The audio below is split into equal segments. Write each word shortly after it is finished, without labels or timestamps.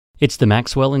It's the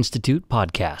Maxwell Institute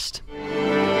podcast.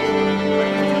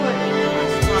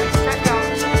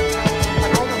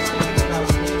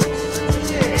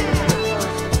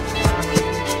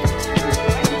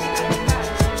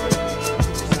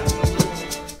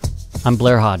 I'm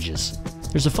Blair Hodges.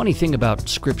 There's a funny thing about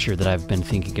Scripture that I've been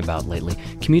thinking about lately.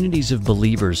 Communities of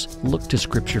believers look to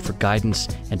Scripture for guidance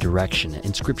and direction,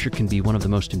 and Scripture can be one of the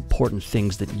most important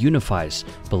things that unifies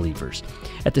believers.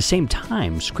 At the same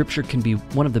time, Scripture can be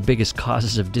one of the biggest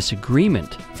causes of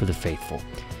disagreement for the faithful.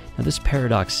 Now, this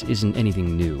paradox isn't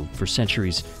anything new. For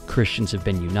centuries, Christians have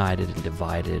been united and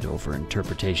divided over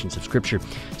interpretations of Scripture.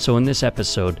 So in this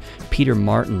episode, Peter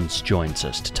Martens joins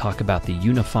us to talk about the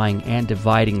unifying and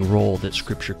dividing role that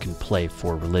Scripture can play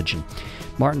for religion.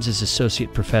 Martens is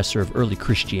Associate Professor of Early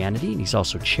Christianity, and he's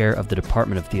also Chair of the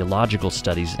Department of Theological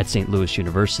Studies at St. Louis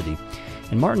University.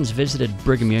 And Martens visited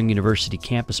Brigham Young University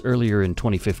campus earlier in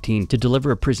 2015 to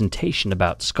deliver a presentation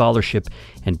about scholarship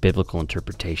and biblical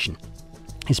interpretation.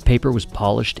 His paper was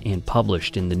polished and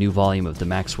published in the new volume of the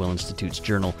Maxwell Institute's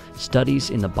journal, Studies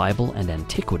in the Bible and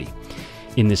Antiquity.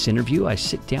 In this interview, I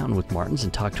sit down with Martens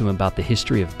and talk to him about the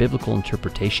history of biblical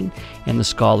interpretation and the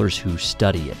scholars who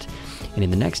study it. And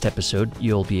in the next episode,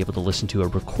 you'll be able to listen to a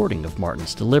recording of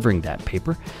Martens delivering that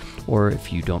paper. Or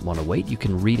if you don't want to wait, you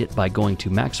can read it by going to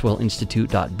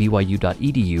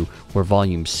maxwellinstitute.byu.edu, where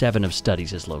Volume 7 of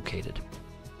Studies is located.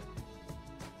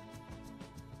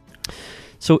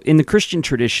 So in the Christian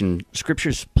tradition,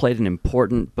 Scripture's played an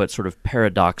important but sort of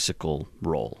paradoxical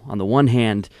role. On the one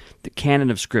hand, the canon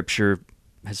of Scripture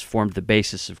has formed the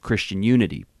basis of Christian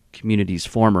unity. Communities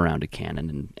form around a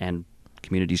canon, and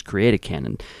communities create a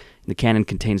canon. The canon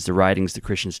contains the writings that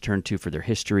Christians turn to for their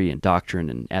history and doctrine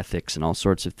and ethics and all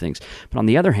sorts of things. But on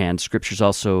the other hand, Scripture's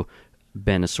also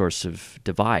been a source of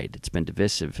divide. It's been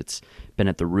divisive. It's been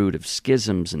at the root of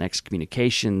schisms and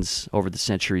excommunications over the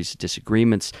centuries,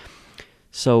 disagreements.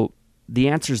 So the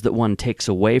answers that one takes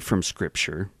away from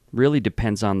Scripture really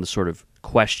depends on the sort of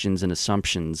questions and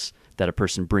assumptions that a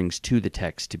person brings to the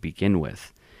text to begin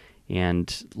with.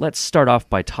 And let's start off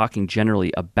by talking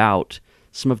generally about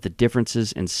some of the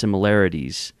differences and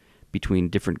similarities between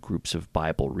different groups of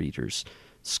Bible readers: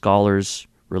 scholars,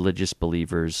 religious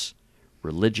believers,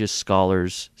 religious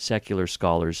scholars, secular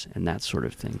scholars, and that sort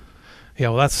of thing. Yeah,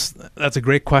 well, that's a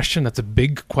great question. That's a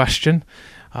big question.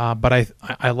 But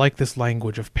I like this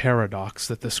language of paradox,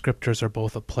 that the Scriptures are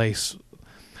both a place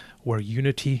where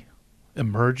unity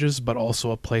emerges, but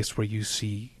also a place where you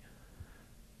see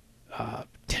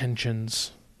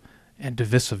tensions and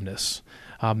divisiveness.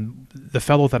 The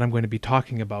fellow that I'm going to be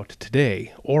talking about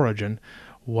today, Origen,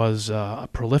 was a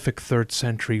prolific 3rd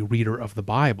century reader of the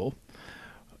Bible.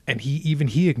 And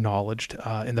he acknowledged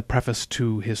in the preface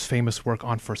to his famous work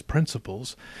on First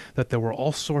Principles that there were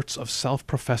all sorts of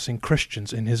self-professing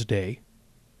Christians in his day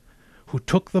who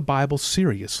took the Bible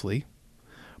seriously,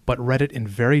 but read it in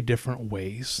very different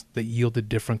ways that yielded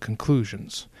different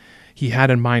conclusions. He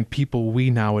had in mind people we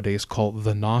nowadays call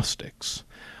the Gnostics,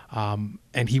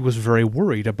 and he was very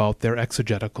worried about their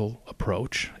exegetical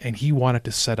approach, and he wanted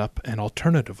to set up an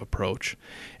alternative approach.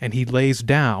 And he lays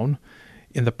down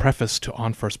in the preface to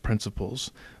On First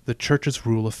Principles, the Church's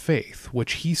rule of faith,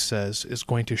 which he says is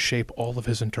going to shape all of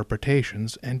his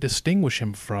interpretations and distinguish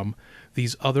him from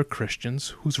these other Christians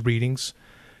whose readings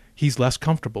he's less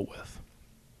comfortable with.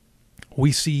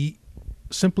 We see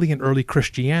simply in early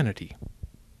Christianity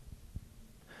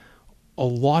a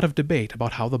lot of debate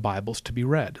about how the Bible's to be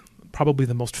read. Probably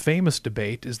the most famous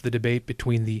debate is the debate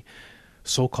between the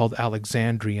so-called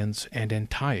Alexandrians and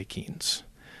Antiochenes.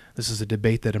 This is a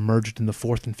debate that emerged in the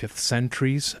 4th and 5th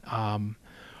centuries,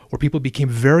 where people became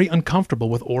very uncomfortable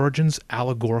with Origen's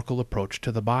allegorical approach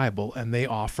to the Bible, and they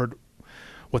offered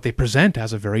what they present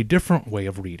as a very different way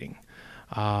of reading.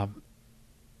 And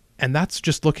that's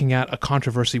just looking at a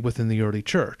controversy within the early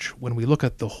church. When we look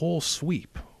at the whole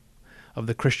sweep of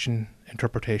the Christian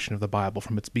interpretation of the Bible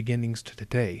from its beginnings to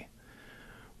today,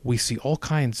 we see all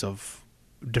kinds of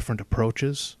different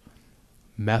approaches,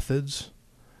 methods,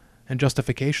 and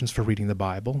justifications for reading the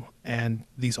Bible, and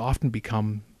these often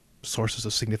become sources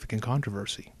of significant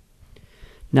controversy.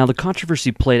 Now, the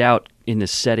controversy played out in the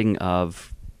setting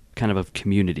of kind of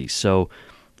community. So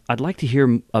I'd like to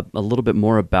hear a little bit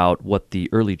more about what the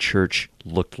early church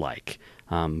looked like.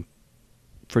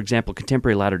 For example,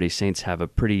 contemporary Latter-day Saints have a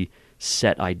pretty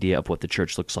set idea of what the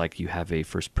church looks like. You have a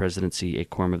first presidency, a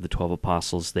quorum of the 12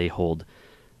 apostles. They hold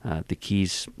the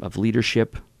keys of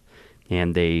leadership,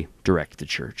 and they direct the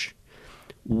church.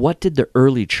 What did the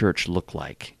early church look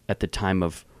like at the time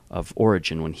of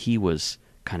Origen, when he was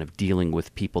kind of dealing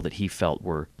with people that he felt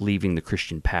were leaving the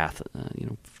Christian path,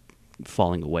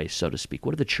 falling away, so to speak.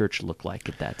 What did the church look like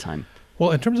at that time?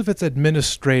 Well, in terms of its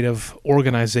administrative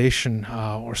organization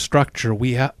or structure,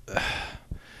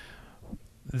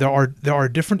 there are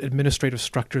different administrative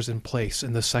structures in place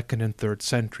in the 2nd and 3rd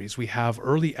centuries. We have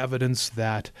early evidence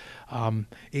that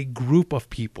a group of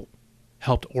people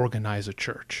helped organize a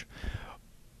church.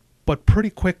 But pretty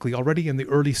quickly, already in the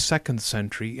early 2nd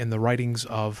century, in the writings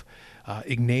of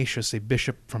Ignatius, a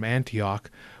bishop from Antioch,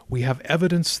 we have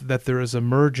evidence that there is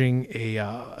emerging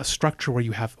a structure where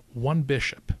you have one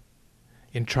bishop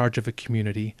in charge of a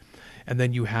community, and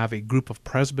then you have a group of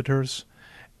presbyters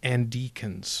and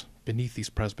deacons beneath these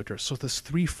presbyters. So this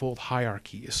threefold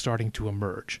hierarchy is starting to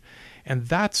emerge. And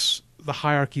that's the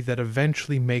hierarchy that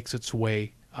eventually makes its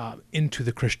way into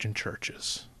the Christian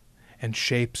churches and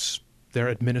shapes their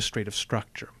administrative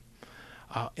structure.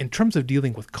 In terms of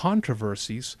dealing with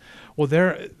controversies, well,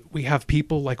 there we have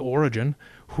people like Origen,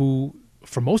 who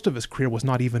for most of his career was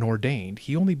not even ordained.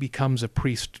 He only becomes a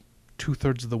priest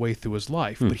 2/3 of the way through his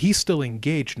life, but he's still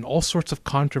engaged in all sorts of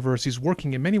controversies,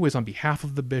 working in many ways on behalf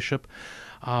of the bishop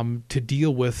to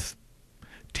deal with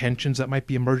tensions that might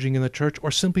be emerging in the church,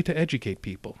 or simply to educate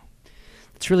people.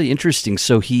 It's really interesting.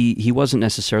 So he wasn't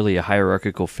necessarily a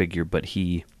hierarchical figure, but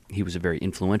he was a very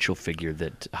influential figure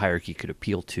that hierarchy could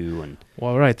appeal to. And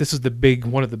well, right. This is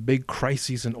one of the big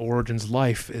crises in Origen's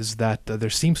life, is that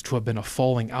there seems to have been a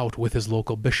falling out with his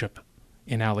local bishop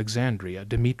in Alexandria,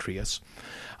 Demetrius,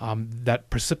 that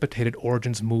precipitated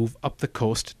Origen's move up the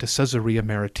coast to Caesarea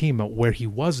Maritima, where he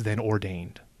was then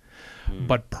ordained.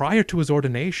 But prior to his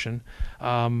ordination,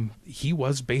 he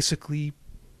was basically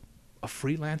a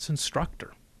freelance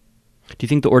instructor. Do you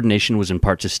think the ordination was in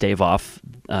part to stave off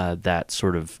that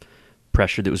sort of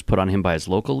pressure that was put on him by his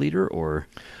local leader, or?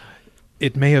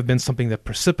 It may have been something that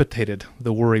precipitated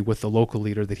the worry with the local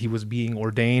leader that he was being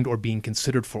ordained or being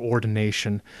considered for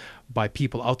ordination by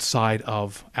people outside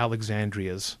of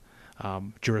Alexandria's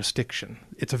jurisdiction.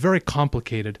 It's a very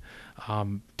complicated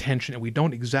tension, and we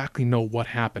don't exactly know what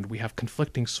happened. We have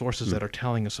conflicting sources that are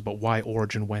telling us about why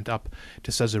Origen went up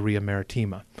to Caesarea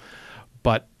Maritima.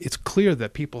 But it's clear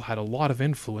that people had a lot of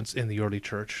influence in the early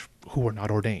church who were not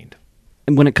ordained.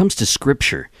 And when it comes to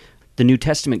Scripture, the New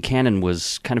Testament canon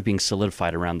was kind of being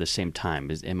solidified around the same time.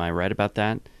 Am I right about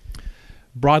that?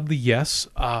 Broadly, yes.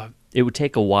 It would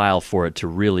take a while for it to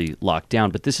really lock down,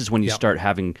 but this is when you start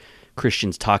having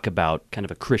Christians talk about kind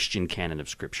of a Christian canon of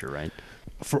Scripture, right?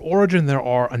 For Origen, there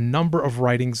are a number of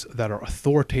writings that are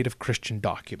authoritative Christian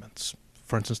documents.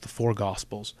 For instance, the 4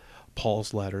 Gospels,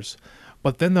 Paul's letters.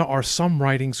 But then there are some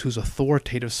writings whose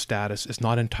authoritative status is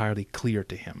not entirely clear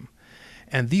to him.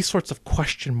 And these sorts of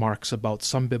question marks about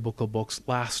some biblical books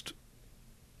last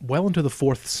well into the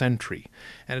 4th century.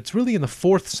 And it's really in the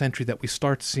 4th century that we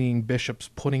start seeing bishops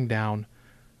putting down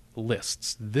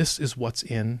lists. This is what's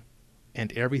in,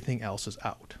 and everything else is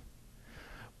out.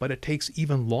 But it takes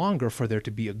even longer for there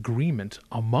to be agreement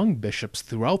among bishops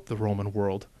throughout the Roman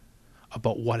world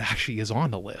about what actually is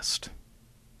on a list.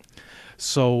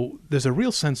 So there's a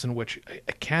real sense in which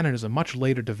a canon is a much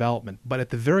later development, but at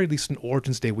the very least in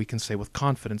Origen's day, we can say with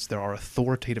confidence there are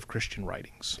authoritative Christian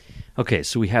writings. Okay,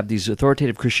 so we have these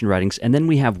authoritative Christian writings, and then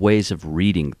we have ways of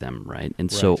reading them, right?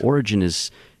 And so Origen is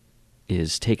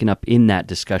taken up in that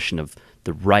discussion of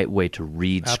the right way to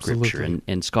read Scripture,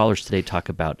 and scholars today talk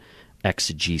about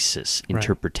exegesis,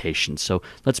 interpretation. So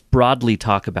let's broadly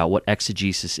talk about what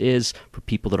exegesis is for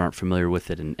people that aren't familiar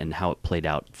with it, and how it played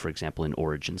out, for example, in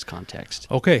Origen's context.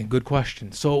 Okay, good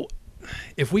question. So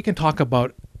if we can talk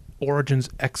about Origen's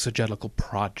exegetical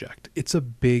project, it's a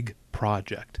big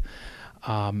project.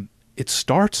 It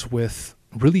starts with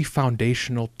really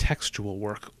foundational textual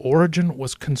work. Origen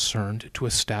was concerned to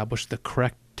establish the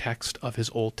correct text of his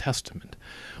Old Testament,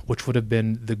 which would have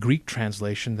been the Greek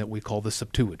translation that we call the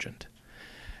Septuagint.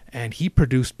 And he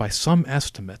produced, by some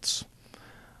estimates,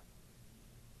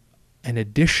 an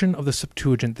edition of the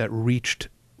Septuagint that reached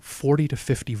 40 to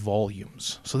 50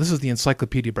 volumes. So this is the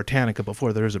Encyclopedia Britannica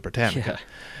before there is a Britannica.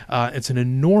 It's an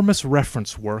enormous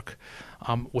reference work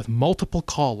with multiple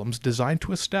columns designed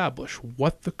to establish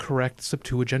what the correct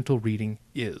Septuagintal reading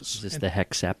is. Is this the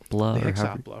Hexapla? The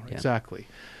Hexapla, exactly.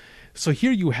 So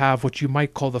here you have what you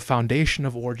might call the foundation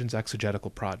of Origen's exegetical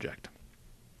project.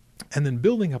 And then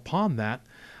building upon that,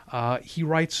 he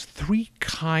writes 3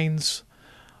 kinds.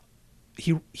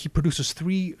 He produces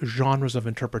 3 genres of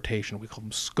interpretation. We call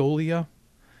them scholia,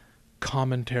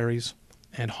 commentaries,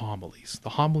 and homilies.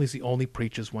 The homilies he only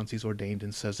preaches once he's ordained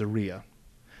in Caesarea.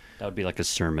 That would be like a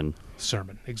sermon.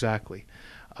 Sermon, exactly.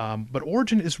 But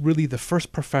Origen is really the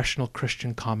first professional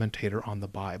Christian commentator on the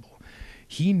Bible.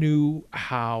 He knew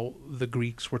how the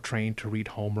Greeks were trained to read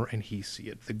Homer and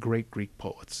Hesiod, the great Greek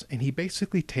poets, and he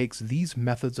basically takes these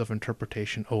methods of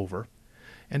interpretation over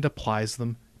and applies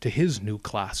them to his new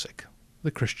classic,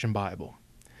 the Christian Bible.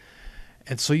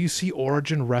 And so you see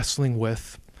Origen wrestling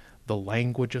with the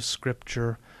language of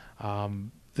Scripture,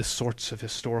 the sorts of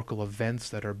historical events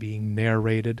that are being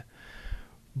narrated.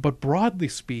 But broadly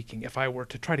speaking, if I were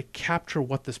to try to capture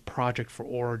what this project for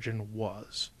Origen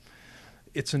was,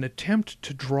 it's an attempt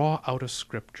to draw out of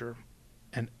Scripture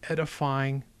an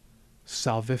edifying,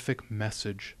 salvific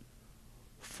message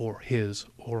for his,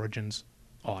 Origen's,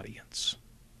 audience.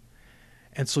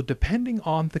 And so depending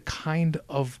on the kind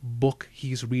of book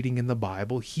he's reading in the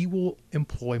Bible, he will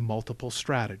employ multiple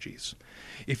strategies.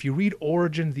 If you read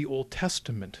Origen, the Old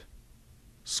Testament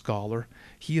scholar,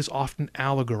 he is often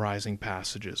allegorizing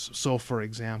passages. So, for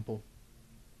example,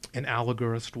 an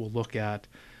allegorist will look at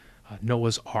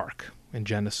Noah's Ark in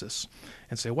Genesis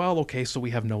and say, well, okay, so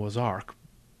we have Noah's Ark,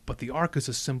 but the Ark is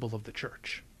a symbol of the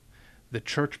church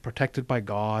protected by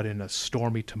God in a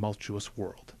stormy, tumultuous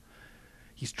world.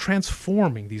 He's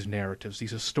transforming these narratives,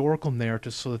 these historical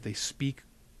narratives, so that they speak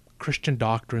Christian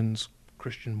doctrines,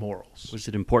 Christian morals. Was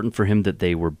it important for him that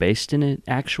they were based in an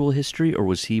actual history, or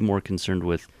was he more concerned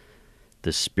with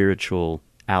the spiritual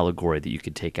allegory that you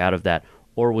could take out of that,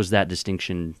 or was that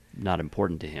distinction not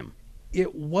important to him?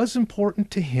 It was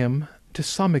important to him to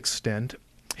some extent.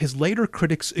 His later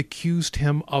critics accused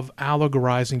him of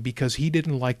allegorizing because he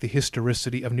didn't like the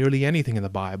historicity of nearly anything in the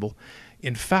Bible.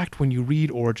 In fact, when you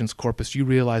read Origen's corpus, you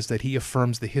realize that he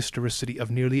affirms the historicity of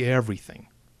nearly everything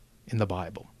in the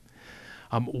Bible.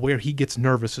 Where he gets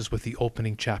nervous is with the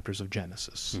opening chapters of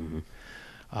Genesis.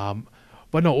 Mm-hmm.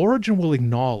 But no, Origen will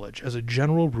acknowledge, as a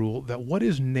general rule, that what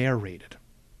is narrated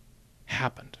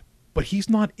happened. But he's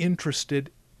not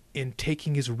interested in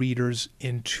taking his readers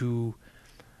into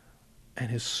an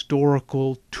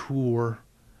historical tour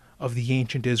of the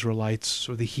ancient Israelites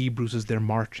or the Hebrews as they're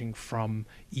marching from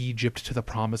Egypt to the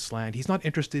Promised Land. He's not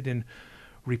interested in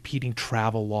repeating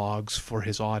travel logs for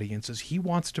his audiences. He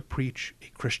wants to preach a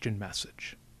Christian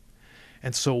message.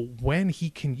 And so when he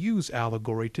can use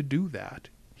allegory to do that,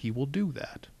 he will do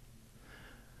that.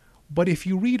 But if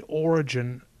you read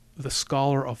Origen, the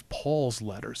scholar of Paul's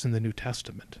letters in the New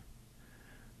Testament,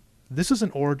 this is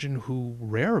an Origen who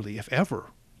rarely, if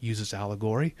ever, uses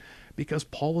allegory, because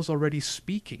Paul is already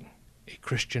speaking a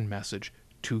Christian message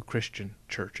to Christian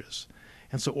churches.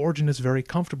 And so Origen is very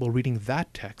comfortable reading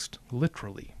that text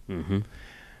literally. Mm-hmm.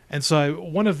 And so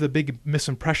one of the big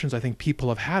misimpressions I think people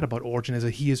have had about Origen is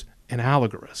that he is an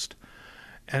allegorist.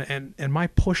 And my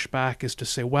pushback is to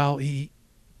say, well, he's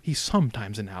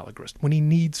sometimes an allegorist when he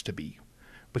needs to be.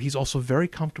 But he's also very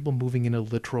comfortable moving in a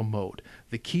literal mode.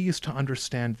 The key is to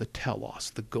understand the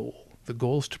telos, the goal. The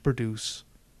goal is to produce,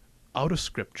 out of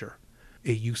Scripture,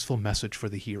 a useful message for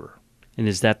the hearer. And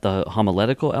is that the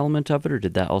homiletical element of it, or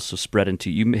did that also spread into,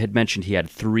 you had mentioned he had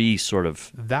three sort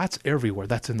of... That's everywhere.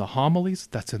 That's in the homilies,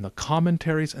 that's in the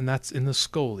commentaries, and that's in the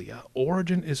scholia.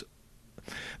 Origen is...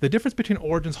 The difference between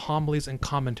Origen's homilies and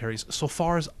commentaries, so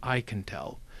far as I can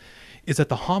tell, is that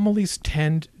the homilies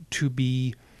tend to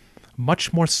be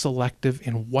much more selective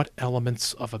in what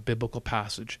elements of a biblical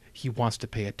passage he wants to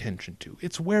pay attention to.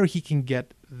 It's where he can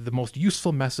get the most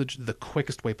useful message the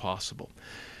quickest way possible.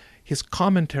 His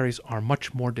commentaries are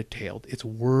much more detailed. It's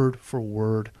word for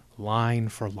word, line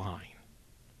for line.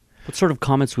 What sort of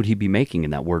comments would he be making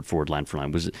in that word for word, line for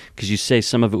line? Was it because you say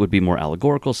some of it would be more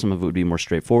allegorical, some of it would be more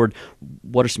straightforward?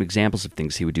 What are some examples of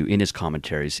things he would do in his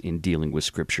commentaries in dealing with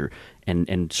Scripture?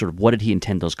 And sort of what did he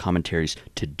intend those commentaries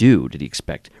to do? Did he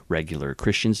expect regular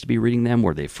Christians to be reading them?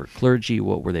 Were they for clergy?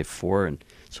 What were they for? And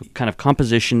so kind of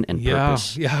composition and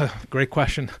purpose. Yeah, great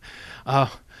question.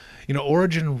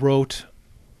 Origen wrote,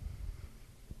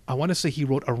 I want to say he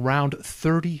wrote around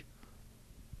 30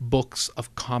 books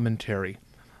of commentary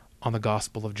on the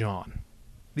Gospel of John.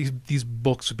 These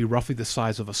books would be roughly the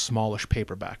size of a smallish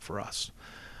paperback for us.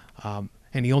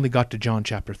 And he only got to John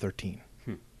chapter 13.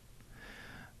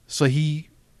 So he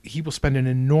will spend an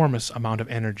enormous amount of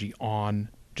energy on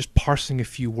just parsing a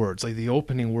few words, like the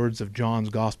opening words of John's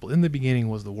Gospel. In the beginning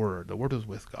was the Word was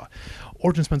with God.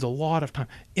 Origen spends a lot of time.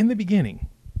 In the beginning,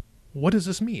 what does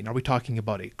this mean? Are we talking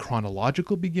about a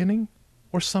chronological beginning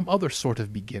or some other sort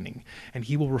of beginning? And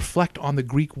he will reflect on the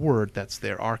Greek word that's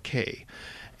there, arche,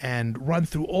 and run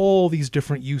through all these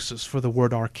different uses for the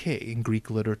word arche in Greek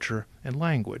literature and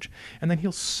language. And then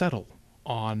he'll settle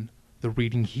on the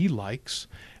reading he likes,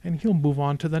 and he'll move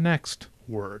on to the next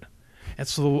word. And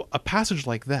so a passage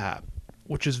like that,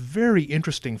 which is very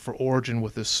interesting for Origen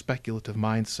with this speculative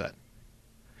mindset,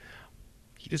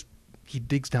 he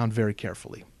digs down very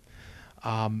carefully.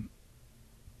 In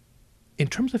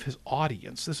terms of his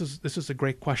audience, this is a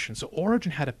great question. So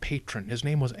Origen had a patron. His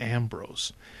name was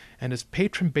Ambrose. And his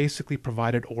patron basically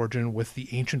provided Origen with the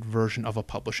ancient version of a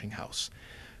publishing house.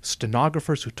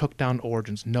 Stenographers who took down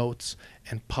Origen's notes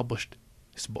and published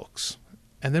his books,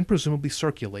 and then presumably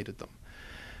circulated them.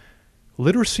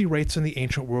 Literacy rates in the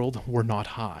ancient world were not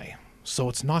high, so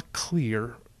it's not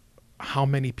clear how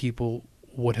many people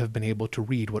would have been able to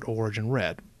read what Origen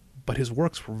read, but his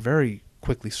works were very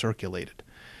quickly circulated.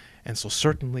 And so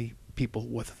certainly people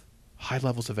with high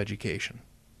levels of education,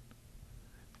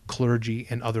 clergy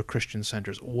and other Christian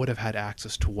centers, would have had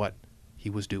access to what he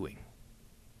was doing.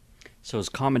 So his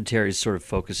commentaries sort of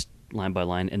focused line by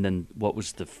line, and then what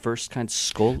was the first kind?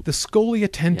 The scholia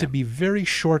tend to be very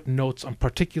short notes on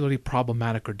particularly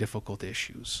problematic or difficult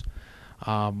issues.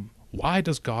 Why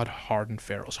does God harden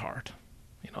Pharaoh's heart?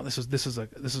 This is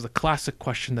a classic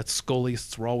question that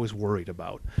scholiasts were always worried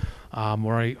about.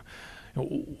 Why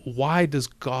does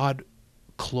God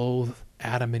clothe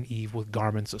Adam and Eve with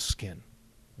garments of skin?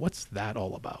 What's that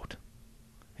all about?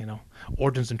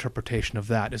 Origen's interpretation of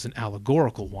that is an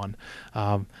allegorical one.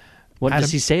 What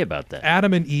does he say about that?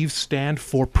 Adam and Eve stand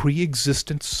for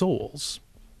pre-existent souls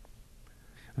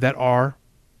that are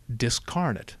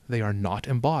discarnate. They are not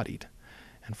embodied.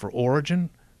 And for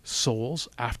Origen, souls,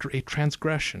 after a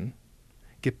transgression,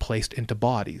 get placed into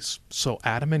bodies. So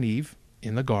Adam and Eve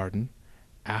in the garden,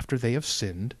 after they have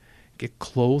sinned, get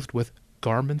clothed with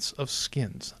garments of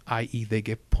skins, i.e. they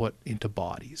get put into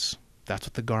bodies. That's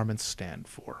what the garments stand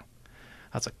for.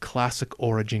 That's a classic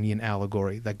Origenian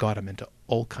allegory that got him into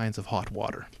all kinds of hot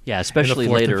water. Yeah, especially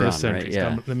later on, right?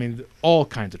 Yeah. I mean, all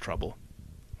kinds of trouble.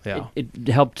 Yeah. It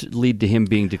helped lead to him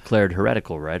being declared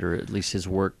heretical, right? Or at least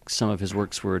some of his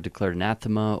works were declared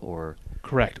anathema, or...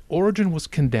 Correct. Origen was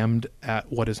condemned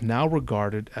at what is now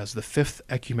regarded as the Fifth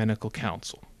Ecumenical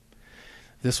Council.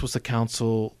 This was a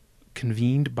council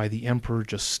convened by the Emperor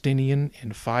Justinian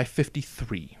in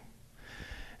 553.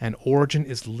 And Origen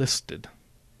is listed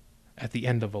at the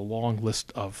end of a long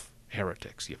list of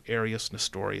heretics. You have Arius,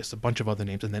 Nestorius, a bunch of other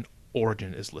names, and then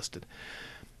Origen is listed.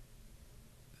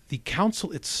 The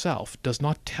council itself does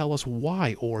not tell us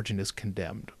why Origen is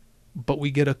condemned, but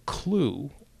we get a clue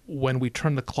when we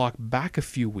turn the clock back a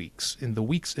few weeks. In the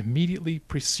weeks immediately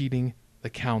preceding the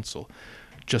council,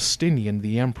 Justinian,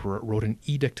 the emperor, wrote an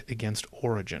edict against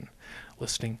Origen,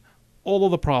 listing all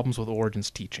of the problems with Origen's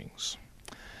teachings.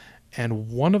 And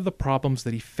one of the problems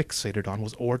that he fixated on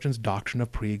was Origen's doctrine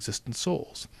of pre-existent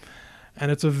souls.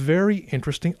 And it's a very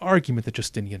interesting argument that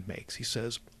Justinian makes. He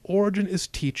says, Origen is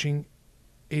teaching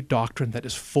a doctrine that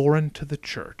is foreign to the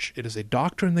church. It is a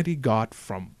doctrine that he got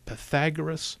from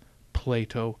Pythagoras,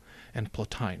 Plato, and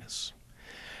Plotinus.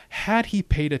 Had he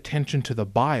paid attention to the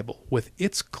Bible with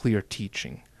its clear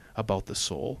teaching about the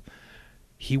soul,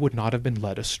 he would not have been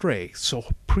led astray. So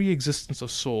pre-existence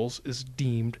of souls is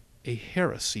deemed a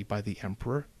heresy by the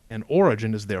emperor, and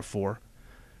Origen is therefore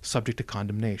subject to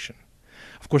condemnation.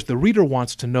 Of course, the reader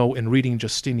wants to know, in reading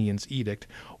Justinian's edict,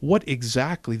 what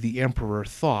exactly the emperor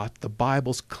thought the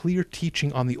Bible's clear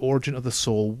teaching on the origin of the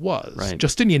soul was. Right.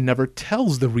 Justinian never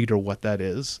tells the reader what that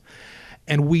is,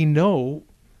 and we know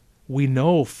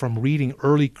from reading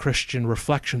early Christian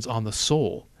reflections on the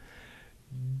soul,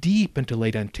 deep into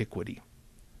late antiquity,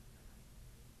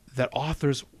 that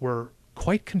authors were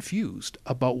quite confused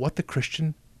about what the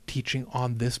Christian teaching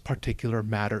on this particular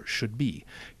matter should be.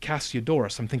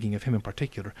 Cassiodorus, I'm thinking of him in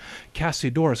particular,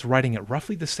 Cassiodorus, writing at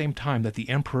roughly the same time that the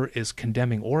emperor is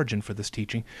condemning Origen for this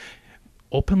teaching,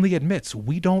 openly admits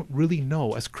we don't really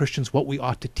know as Christians what we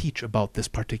ought to teach about this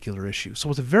particular issue. So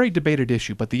it was a very debated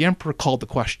issue, but the emperor called the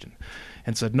question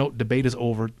and said, no, debate is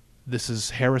over, this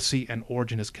is heresy, and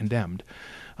Origen is condemned.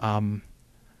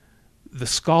 The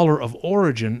scholar of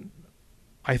Origen,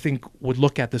 I think, would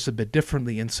look at this a bit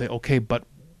differently and say, okay, but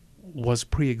was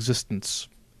pre-existence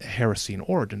a heresy in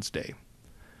Origen's day?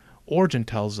 Origen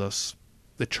tells us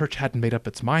the church hadn't made up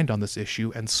its mind on this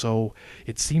issue, and so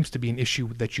it seems to be an issue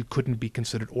that you couldn't be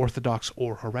considered orthodox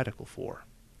or heretical for.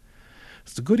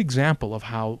 It's a good example of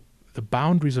how the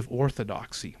boundaries of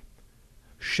orthodoxy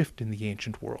shift in the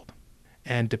ancient world.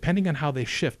 And depending on how they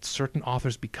shift, certain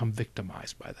authors become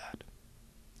victimized by that.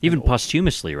 Even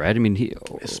posthumously, right? I mean,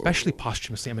 especially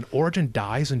posthumously. I mean, Origen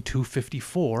dies in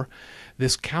 254.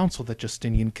 This council that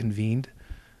Justinian convened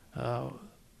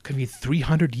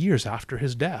 300 years after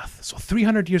his death. So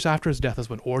 300 years after his death is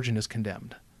when Origen is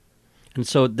condemned. And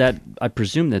so that, I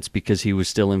presume that's because he was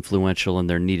still influential and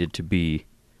there needed to be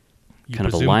kind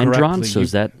of a line drawn? So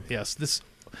is that... Yes.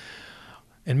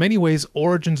 In many ways,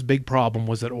 Origen's big problem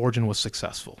was that Origen was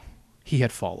successful. He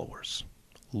had followers.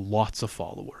 Lots of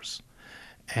followers.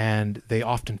 and they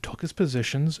often took his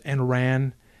positions and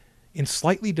ran in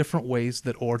slightly different ways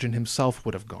that Origen himself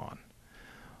would have gone.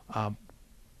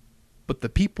 But the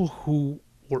people who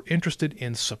were interested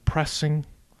in suppressing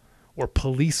or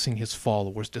policing his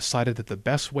followers decided that the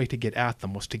best way to get at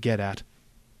them was to get at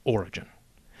Origen.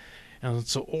 And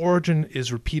so Origen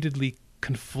is repeatedly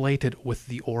conflated with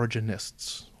the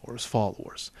Origenists, or his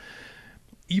followers.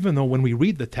 Even though when we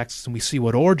read the texts and we see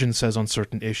what Origen says on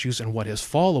certain issues and what his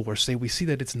followers say, we see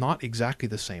that it's not exactly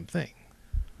the same thing.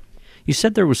 You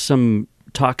said there was some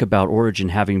talk about Origen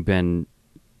having been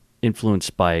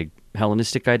influenced by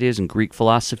Hellenistic ideas and Greek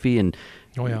philosophy, and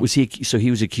was he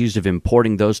was accused of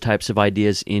importing those types of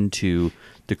ideas into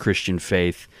the Christian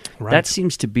faith. Right. That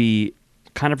seems to be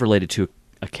kind of related to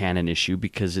a canon issue,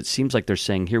 because it seems like they're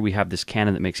saying, here we have this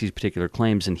canon that makes these particular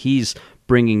claims, and he's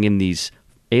bringing in these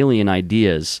alien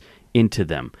ideas into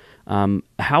them.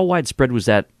 How widespread was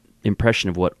that impression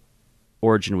of what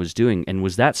Origen was doing, and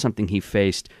was that something he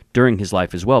faced during his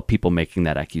life as well, people making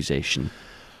that accusation?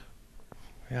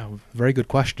 Yeah, very good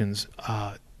questions.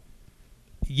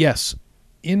 Yes,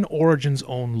 in Origen's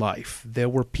own life, there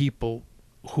were people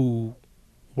who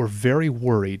were very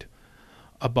worried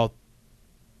about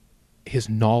his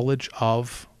knowledge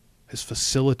of, his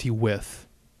facility with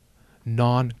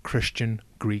non-Christian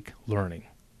Greek learning,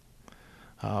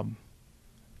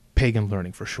 pagan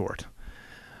learning for short.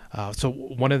 So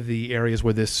one of the areas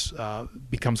where this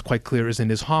becomes quite clear is in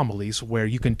his homilies, where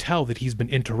you can tell that he's been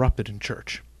interrupted in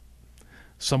church.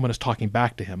 Someone is talking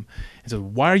back to him and says,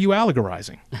 "Why are you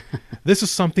allegorizing? This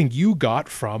is something you got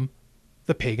from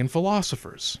the pagan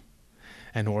philosophers."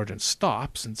 And Origen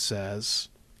stops and says,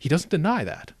 he doesn't deny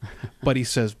that, but he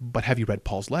says, "But have you read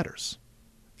Paul's letters?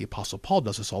 The Apostle Paul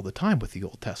does this all the time with the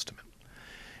Old Testament."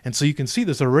 And so you can see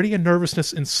there's already a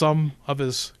nervousness in some of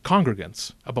his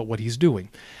congregants about what he's doing.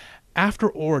 After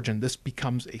Origen, this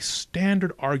becomes a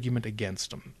standard argument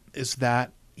against him, is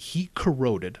that he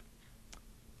corroded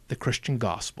the Christian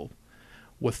gospel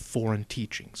with foreign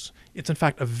teachings. It's in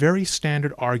fact a very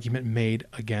standard argument made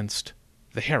against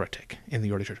the heretic in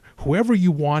the early church. Whoever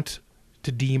you want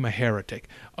to deem a heretic,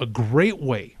 a great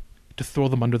way to throw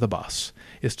them under the bus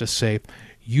is to say,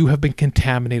 you have been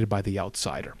contaminated by the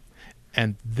outsider.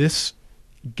 And this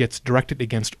gets directed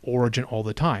against Origen all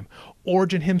the time.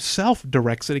 Origen himself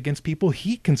directs it against people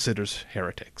he considers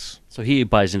heretics. So he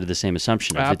buys into the same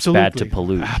assumption of Absolutely. It's bad to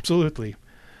pollute. Absolutely.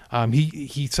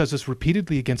 He says this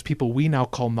repeatedly against people we now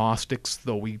call Gnostics,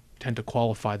 though we tend to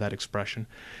qualify that expression.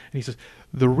 And he says,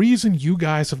 the reason you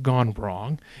guys have gone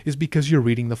wrong is because you're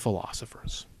reading the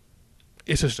philosophers.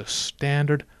 It's just a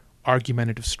standard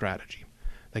argumentative strategy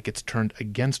that gets turned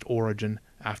against Origen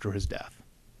after his death.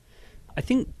 I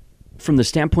think from the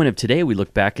standpoint of today, we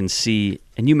look back and see,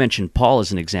 and you mentioned Paul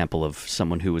as an example of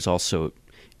someone who was also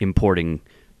importing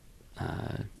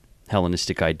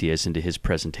Hellenistic ideas into his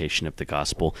presentation of the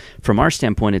gospel. From our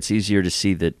standpoint, it's easier to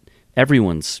see that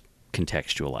everyone's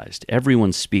contextualized.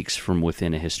 Everyone speaks from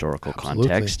within a historical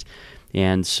context.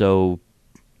 And so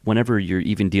whenever you're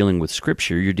even dealing with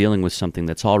Scripture, you're dealing with something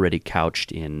that's already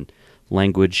couched in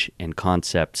language and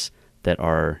concepts that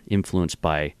are influenced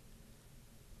by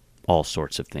all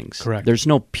sorts of things. Correct. There's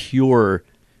no pure,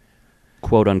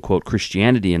 quote-unquote,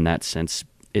 Christianity in that sense.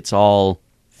 It's all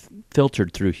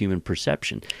filtered through human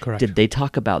perception. Correct. Did they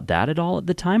talk about that at all at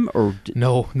the time? Or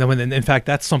No. In fact,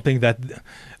 that's something that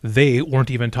they weren't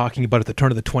even talking about at the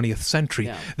turn of the 20th century.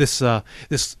 Yeah. This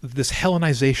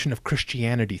Hellenization of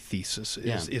Christianity thesis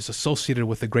is associated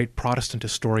with the great Protestant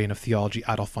historian of theology,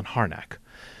 Adolf von Harnack,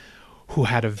 who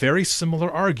had a very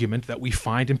similar argument that we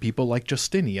find in people like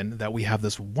Justinian, that we have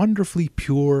this wonderfully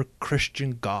pure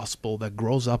Christian gospel that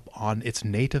grows up on its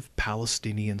native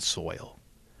Palestinian soil.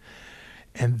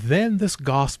 And then this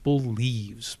gospel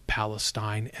leaves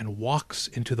Palestine and walks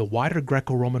into the wider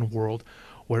Greco-Roman world,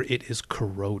 where it is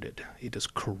corroded, it is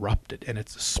corrupted, and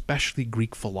it's especially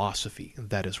Greek philosophy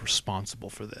that is responsible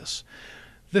for this.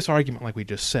 This argument, like we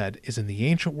just said, is in the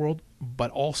ancient world,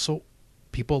 but also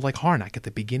people like Harnack at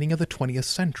the beginning of the 20th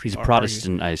century. He's a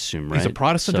Protestant, I assume, right? He's a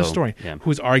Protestant historian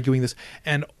who's arguing this,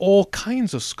 and all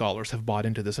kinds of scholars have bought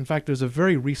into this. In fact, there's a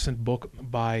very recent book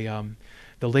by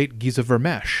the late Giza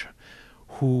Vermesh,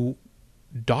 who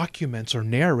documents or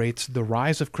narrates the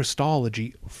rise of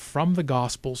Christology from the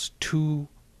Gospels to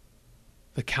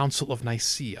the Council of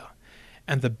Nicaea.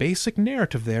 And the basic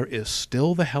narrative there is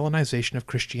still the Hellenization of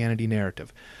Christianity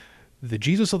narrative. The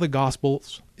Jesus of the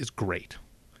Gospels is great.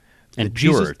 And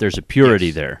pure. There's a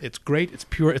purity there. It's great, it's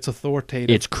pure, it's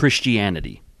authoritative. It's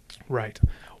Christianity. Right.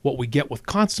 What we get with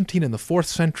Constantine in the 4th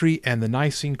century and the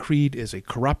Nicene Creed is a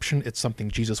corruption. It's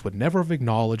something Jesus would never have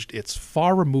acknowledged. It's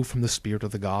far removed from the spirit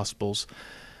of the Gospels,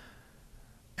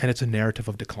 and it's a narrative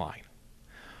of decline.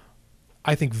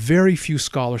 I think very few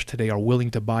scholars today are willing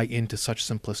to buy into such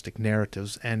simplistic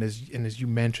narratives, and as you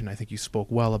mentioned, I think you spoke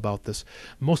well about this,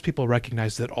 most people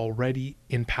recognize that already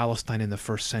in Palestine in the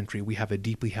 1st century we have a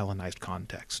deeply Hellenized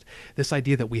context. This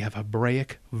idea that we have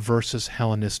Hebraic versus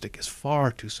Hellenistic is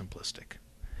far too simplistic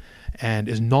and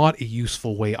is not a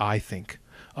useful way, I think,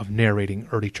 of narrating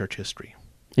early church history.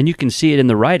 And you can see it in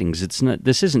the writings.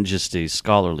 This isn't just a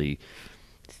scholarly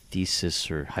thesis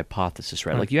or hypothesis,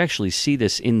 right? Like you actually see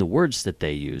this in the words that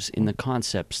they use, in the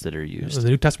concepts that are used. The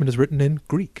New Testament is written in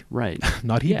Greek, right?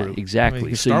 Not Hebrew. Yeah, exactly. I mean,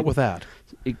 you start with that.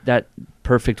 That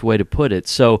perfect way to put it.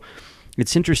 So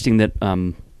it's interesting that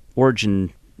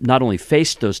Origen not only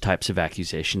faced those types of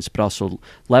accusations, but also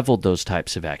leveled those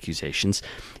types of accusations.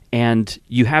 And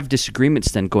you have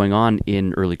disagreements then going on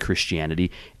in early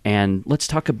Christianity. And let's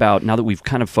talk about, now that we've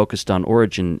kind of focused on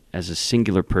Origen as a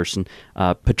singular person,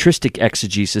 patristic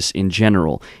exegesis in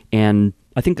general. And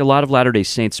I think a lot of Latter-day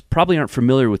Saints probably aren't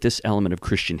familiar with this element of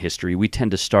Christian history. We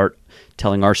tend to start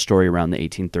telling our story around the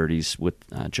 1830s with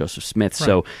Joseph Smith. Right.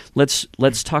 So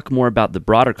let's talk more about the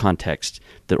broader context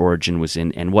that Origen was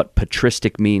in and what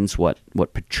patristic means, what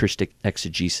patristic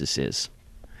exegesis is.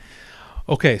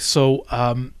 Okay, so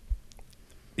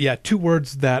two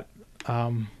words that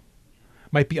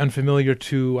might be unfamiliar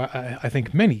to, I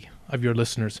think, many of your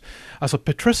listeners. So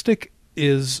patristic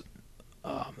is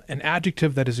an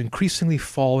adjective that is increasingly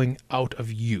falling out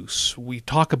of use. We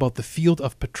talk about the field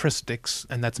of patristics,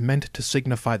 and that's meant to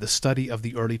signify the study of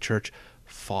the early church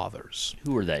fathers.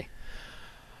 Who are they?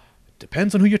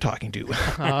 Depends on who you're talking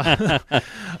to.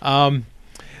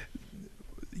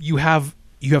 You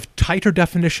have tighter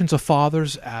definitions of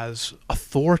fathers as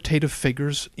authoritative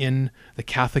figures in the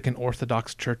Catholic and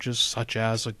Orthodox churches, such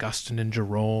as Augustine and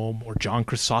Jerome or John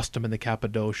Chrysostom and the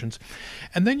Cappadocians.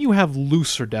 And then you have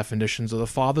looser definitions of the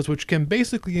fathers, which can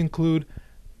basically include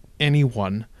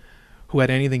anyone who had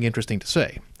anything interesting to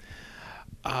say.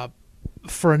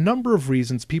 For a number of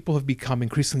reasons, people have become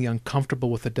increasingly uncomfortable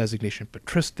with the designation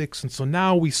patristics, and so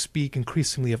now we speak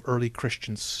increasingly of early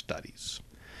Christian studies.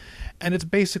 And it's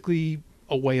basically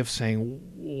a way of saying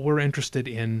we're interested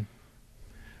in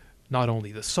not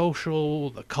only the social,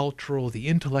 the cultural, the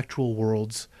intellectual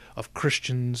worlds of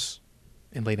Christians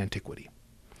in late antiquity.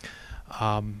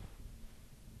 When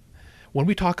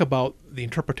we talk about the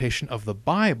interpretation of the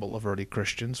Bible of early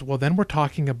Christians, well, then we're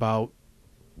talking about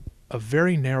a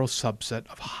very narrow subset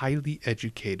of highly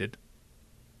educated,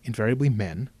 invariably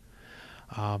men,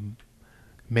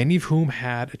 many of whom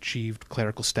had achieved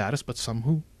clerical status, but some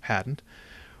who hadn't,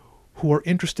 who are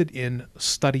interested in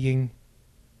studying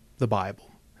the Bible.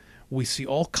 We see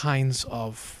all kinds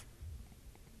of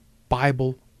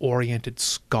Bible-oriented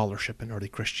scholarship in early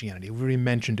Christianity. We already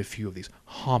mentioned a few of these: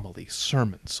 homilies,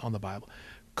 sermons on the Bible,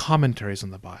 commentaries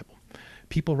on the Bible.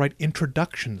 People write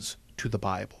introductions to the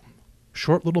Bible,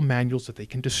 short little manuals that they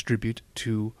can distribute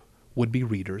to would-be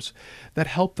readers that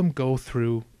help them go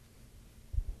through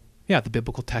the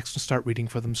biblical text and start reading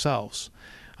for themselves.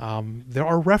 There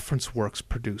are reference works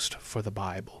produced for the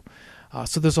Bible.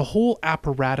 So there's a whole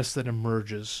apparatus that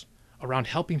emerges around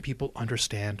helping people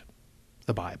understand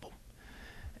the Bible.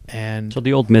 And so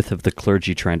the old myth of the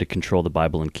clergy trying to control the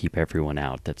Bible and keep everyone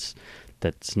out,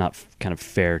 that's not kind of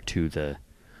fair to the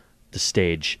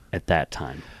stage at that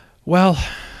time. Well,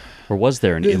 or was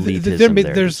there an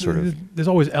elitism there's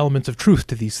always elements of truth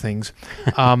to these things.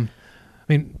 I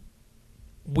mean,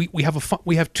 we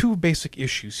have two basic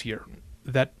issues here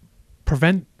that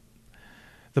prevent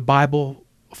the Bible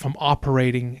from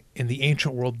operating in the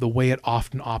ancient world the way it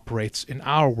often operates in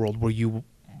our world, where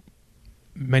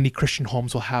many Christian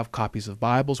homes will have copies of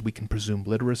Bibles. We can presume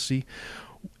literacy.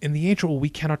 In the ancient world, we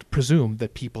cannot presume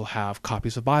that people have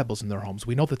copies of Bibles in their homes.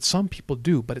 We know that some people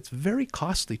do, but it's very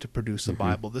costly to produce a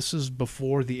Bible. This is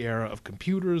before the era of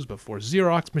computers, before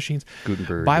Xerox machines.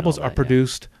 Gutenberg. Bibles are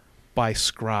produced by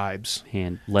scribes.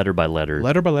 Letter by letter.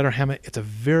 Letter by letter. It's a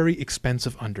very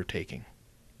expensive undertaking.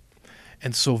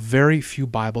 And so very few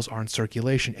Bibles are in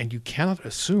circulation, and you cannot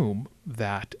assume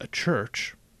that a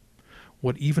church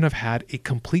would even have had a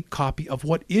complete copy of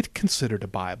what it considered a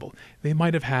Bible. They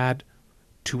might have had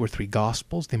 2 or 3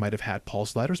 Gospels, they might have had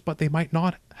Paul's letters, but they might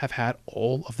not have had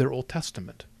all of their Old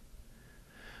Testament.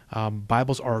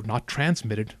 Bibles are not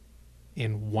transmitted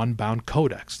in one bound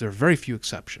codex. There are very few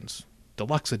exceptions.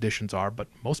 Deluxe editions are, but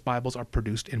most Bibles are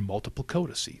produced in multiple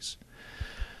codices.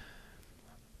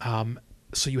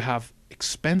 So you have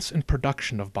expense in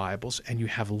production of Bibles, and you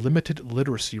have limited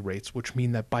literacy rates, which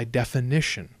mean that by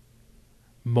definition,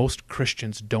 most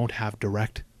Christians don't have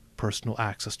direct personal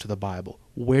access to the Bible.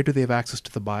 Where do they have access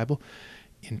to the Bible?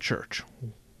 In church,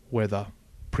 where the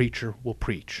preacher will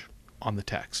preach on the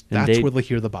text. That's where they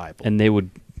hear the Bible. And they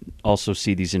would also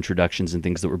see these introductions and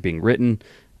things that were being written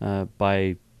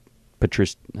by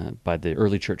the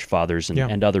early church fathers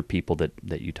and other people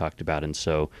that you talked about. And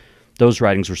so those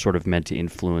writings were sort of meant to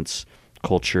influence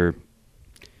culture,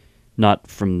 not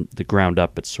from the ground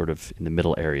up, but sort of in the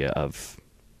middle area of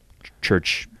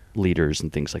church leaders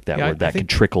and things like that, where that could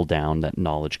trickle down, that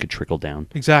knowledge could trickle down.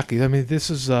 Exactly. I mean,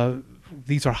 these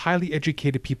are highly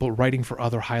educated people writing for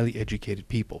other highly educated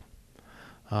people.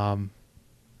 And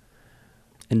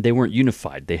they weren't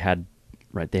unified. They had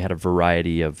a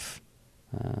variety of...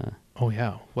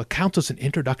 What counts as an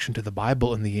introduction to the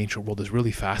Bible in the ancient world is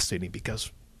really fascinating,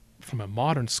 because from a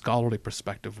modern scholarly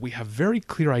perspective, we have very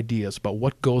clear ideas about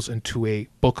what goes into a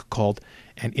book called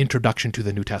An Introduction to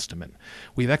the New Testament.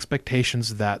 We have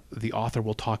expectations that the author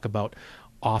will talk about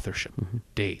authorship,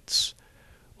 dates,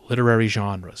 literary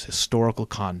genres, historical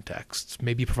contexts,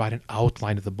 maybe provide an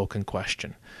outline of the book in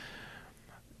question.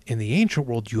 In the ancient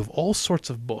world, you have all sorts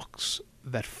of books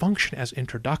that function as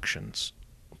introductions,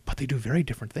 but they do very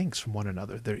different things from one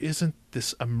another. There isn't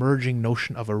this emerging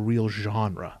notion of a real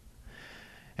genre.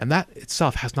 And that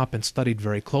itself has not been studied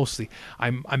very closely.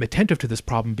 I'm attentive to this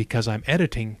problem because I'm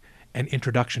editing an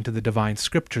introduction to the Divine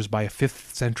Scriptures by a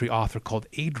 5th century author called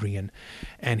Adrian,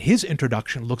 and his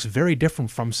introduction looks very different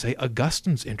from, say,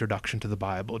 Augustine's introduction to the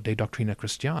Bible, De Doctrina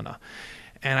Christiana.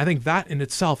 And I think that in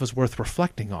itself is worth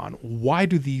reflecting on. Why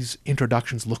do these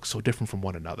introductions look so different from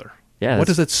one another? Yeah, what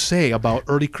does it say about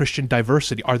early Christian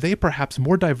diversity? Are they perhaps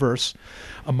more diverse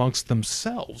amongst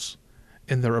themselves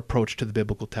in their approach to the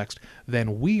biblical text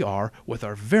than we are with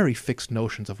our very fixed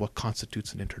notions of what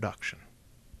constitutes an introduction?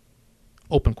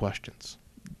 Open questions.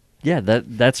 Yeah,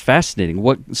 that's fascinating.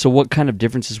 What kind of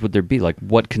differences would there be? Like,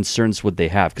 what concerns would they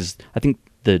have? Because I think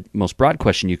the most broad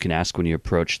question you can ask when you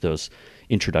approach those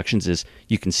introductions is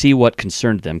you can see what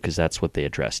concerned them because that's what they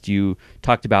addressed. You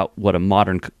talked about what a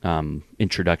modern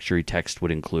introductory text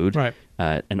would include, right?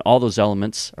 And all those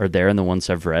elements are there in the ones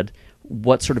I've read.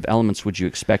 What sort of elements would you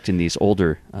expect in these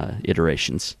older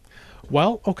iterations?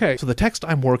 Well, okay, so the text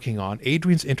I'm working on,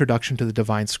 Adrian's Introduction to the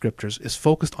Divine Scriptures, is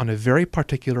focused on a very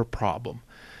particular problem: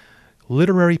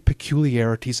 literary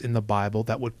peculiarities in the Bible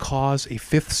that would cause a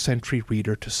 5th century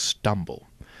reader to stumble.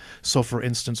 So, for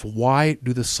instance, why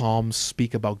do the Psalms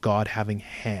speak about God having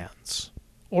hands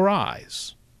or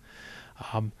eyes?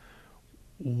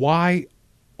 Why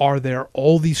are there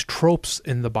all these tropes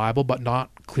in the Bible but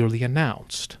not clearly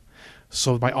announced?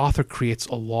 So my author creates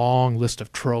a long list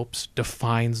of tropes,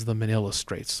 defines them, and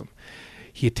illustrates them.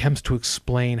 He attempts to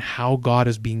explain how God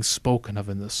is being spoken of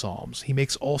in the Psalms. He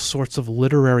makes all sorts of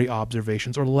literary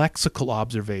observations or lexical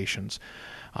observations.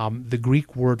 The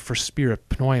Greek word for spirit,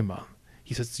 pneuma,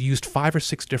 he says it's used 5 or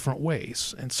 6 different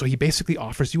ways. And so he basically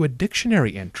offers you a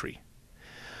dictionary entry.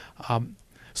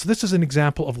 So this is an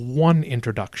example of one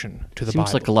introduction to the Bible.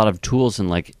 Seems like a lot of tools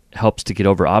and helps to get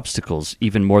over obstacles,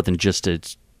 even more than just a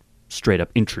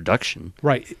straight-up introduction.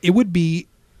 Right. It would be,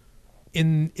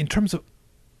 in terms of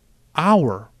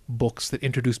our books that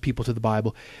introduce people to the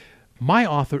Bible, my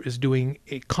author is doing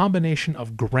a combination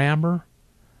of grammar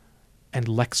and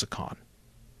lexicon.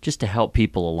 Just to help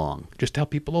people along.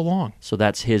 So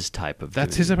that's his type of...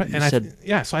 That's his...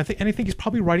 So I think he's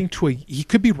probably he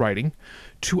could be writing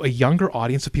to a younger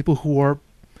audience of people who are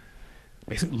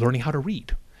basically learning how to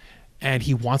read. And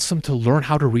he wants them to learn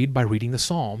how to read by reading the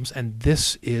Psalms, and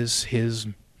this is his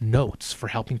notes for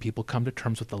helping people come to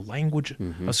terms with the language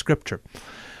of Scripture.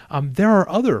 There are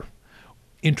other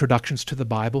introductions to the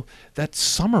Bible that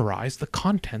summarize the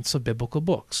contents of biblical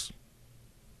books.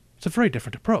 It's a very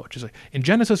different approach. It's like, in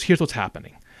Genesis, here's what's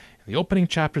happening. In the opening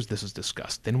chapters, this is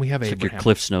discussed. Then we have Abraham. Like your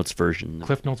Cliff Notes version.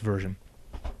 Cliff Notes version.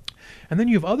 And then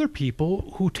you have other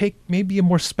people who take maybe a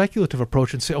more speculative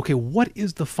approach and say, okay, what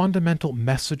is the fundamental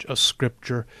message of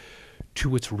Scripture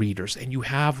to its readers? And you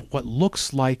have what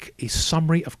looks like a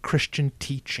summary of Christian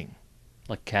teaching.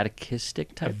 Like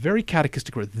catechistic type? A very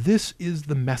catechistic word. This is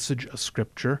the message of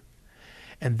Scripture,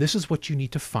 and this is what you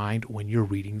need to find when you're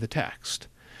reading the text.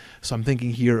 So I'm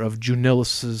thinking here of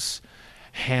Junilis's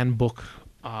handbook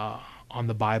on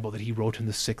the Bible that he wrote in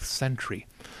the 6th century.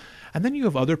 And then you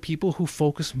have other people who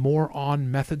focus more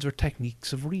on methods or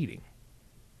techniques of reading.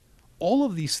 All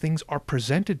of these things are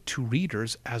presented to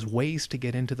readers as ways to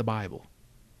get into the Bible.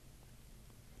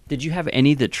 Did you have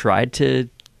any that tried to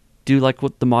do like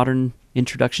what the modern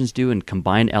introductions do and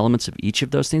combine elements of each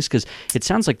of those things? Because it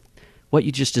sounds like what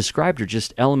you just described are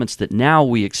just elements that now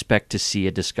we expect to see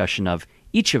a discussion of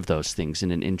each of those things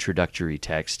in an introductory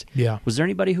text. Yeah. Was there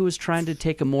anybody who was trying to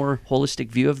take a more holistic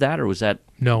view of that, or was that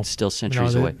still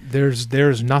centuries away?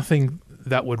 There's nothing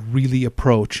that would really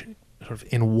approach sort of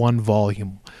in one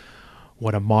volume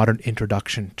what a modern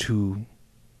introduction to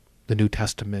the New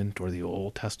Testament or the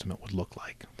Old Testament would look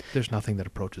like. There's nothing that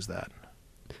approaches that.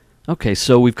 Okay,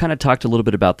 so we've kind of talked a little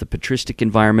bit about the patristic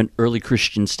environment. Early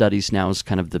Christian studies now is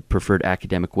kind of the preferred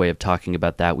academic way of talking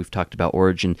about that. We've talked about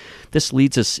origin. This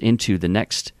leads us into the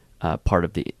next part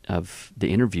of the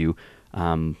interview.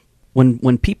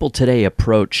 When people today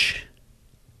approach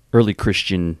early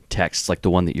Christian texts like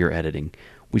the one that you're editing,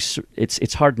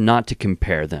 it's hard not to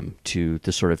compare them to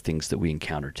the sort of things that we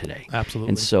encounter today. Absolutely.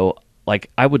 And so, like,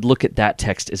 I would look at that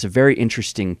text as a very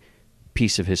interesting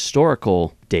piece of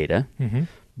historical data. Mm-hmm.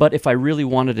 But if I really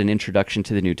wanted an introduction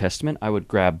to the New Testament, I would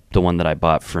grab the one that I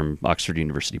bought from Oxford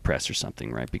University Press or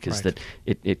something, right? Because that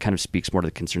it kind of speaks more to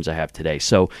the concerns I have today.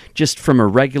 So just from a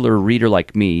regular reader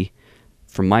like me,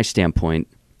 from my standpoint,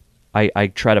 I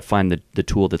try to find the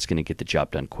tool that's going to get the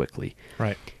job done quickly.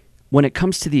 Right. When it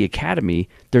comes to the academy,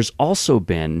 there's also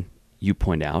been, you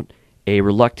point out, a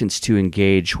reluctance to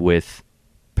engage with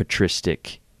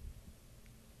patristic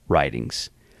writings.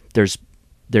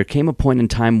 There came a point in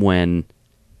time when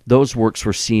those works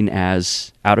were seen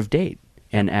as out of date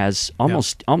and as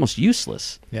almost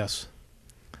useless. Yes.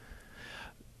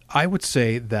 I would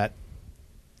say that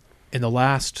in the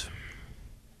last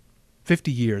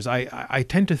 50 years, I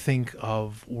tend to think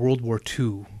of World War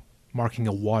II marking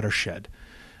a watershed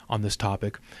on this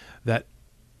topic, that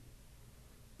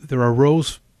there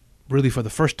arose, really for the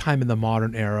first time in the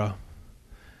modern era,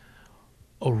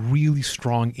 a really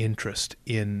strong interest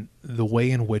in the way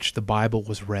in which the Bible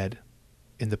was read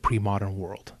in the pre-modern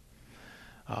world.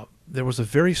 There was a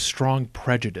very strong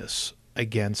prejudice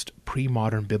against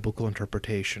pre-modern biblical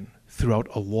interpretation throughout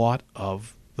a lot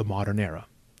of the modern era.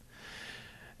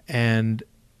 And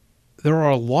there are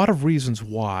a lot of reasons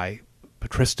why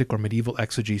patristic or medieval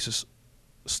exegesis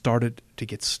started to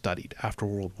get studied after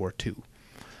World War II.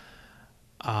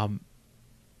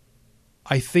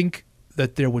 I think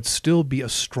that there would still be a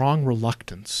strong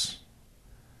reluctance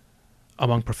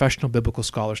among professional biblical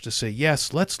scholars to say,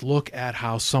 yes, let's look at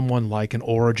how someone like an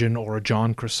Origen or a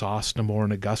John Chrysostom or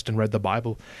an Augustine read the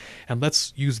Bible, and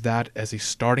let's use that as a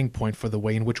starting point for the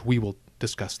way in which we will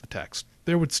discuss the text.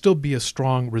 There would still be a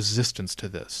strong resistance to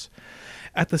this.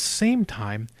 At the same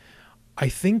time, I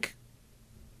think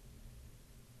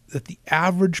that the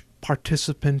average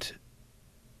participant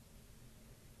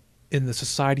in the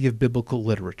Society of Biblical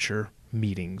Literature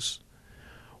meetings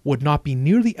would not be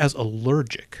nearly as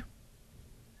allergic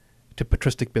to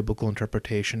patristic biblical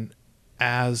interpretation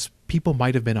as people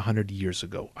might have been 100 years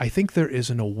ago. I think there is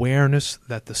an awareness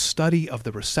that the study of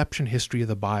the reception history of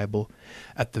the Bible,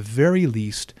 at the very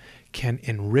least, can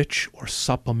enrich or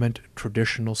supplement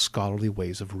traditional scholarly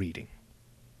ways of reading.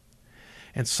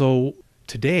 And so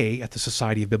today, at the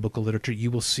Society of Biblical Literature, you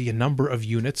will see a number of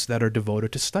units that are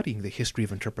devoted to studying the history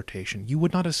of interpretation. You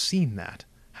would not have seen that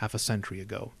half a century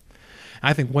ago.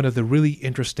 I think one of the really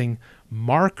interesting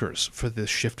markers for this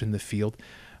shift in the field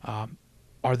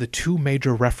are the two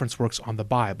major reference works on the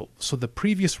Bible. So the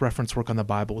previous reference work on the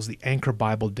Bible was the Anchor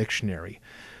Bible Dictionary.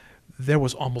 There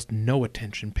was almost no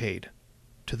attention paid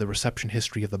to the reception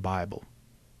history of the Bible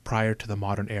prior to the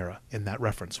modern era in that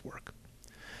reference work.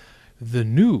 The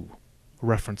new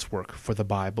reference work for the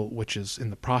Bible, which is in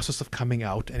the process of coming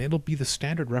out, and it'll be the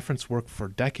standard reference work for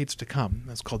decades to come,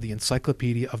 that's called the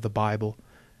Encyclopedia of the Bible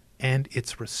and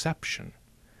its Reception.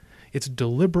 It's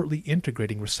deliberately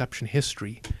integrating reception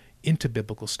history into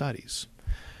biblical studies.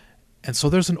 And so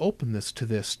there's an openness to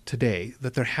this today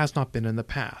that there has not been in the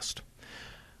past.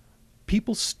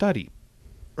 People study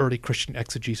early Christian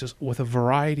exegesis with a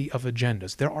variety of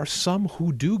agendas. There are some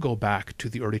who do go back to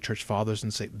the early church fathers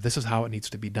and say, this is how it needs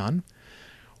to be done.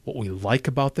 What we like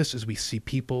about this is we see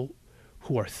people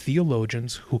who are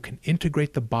theologians who can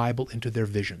integrate the Bible into their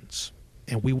visions.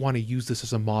 And we want to use this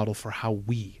as a model for how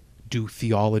we do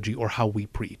theology or how we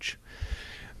preach.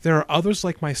 There are others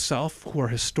like myself who are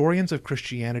historians of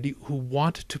Christianity who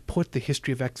want to put the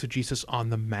history of exegesis on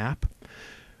the map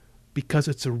because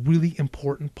it's a really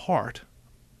important part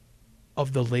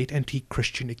of the late antique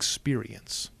Christian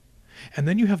experience. And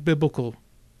then you have biblical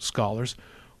scholars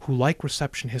who like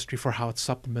reception history for how it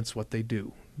supplements what they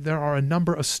do. There are a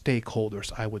number of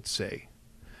stakeholders, I would say,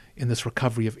 in this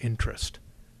recovery of interest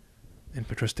in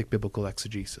patristic biblical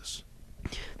exegesis.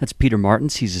 That's Peter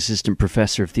Martens. He's assistant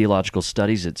professor of theological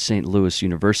studies at St. Louis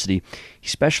University. He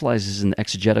specializes in the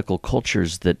exegetical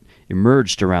cultures that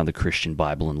emerged around the Christian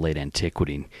Bible in late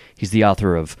antiquity. He's the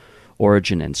author of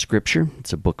Origin and Scripture.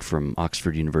 It's a book from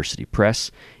Oxford University Press,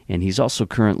 and he's also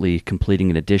currently completing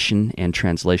an edition and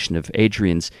translation of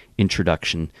Adrian's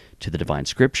Introduction to the Divine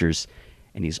Scriptures,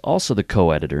 and he's also the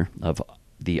co-editor of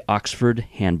the Oxford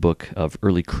Handbook of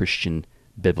Early Christian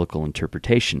Biblical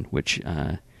Interpretation, which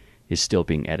is still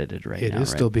being edited right now. It is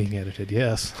still being edited,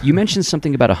 yes. You mentioned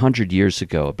something about 100 years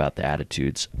ago about the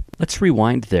attitudes. Let's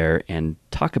rewind there and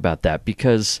talk about that,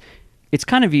 because it's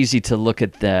kind of easy to look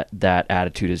at that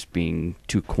attitude as being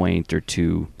too quaint or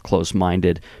too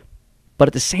close-minded. But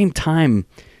at the same time,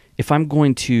 if I'm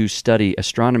going to study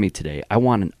astronomy today, I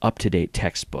want an up-to-date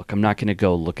textbook. I'm not going to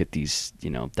go look at these,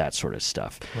 that sort of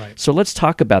stuff. Right. So let's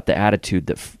talk about the attitude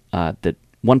that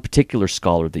one particular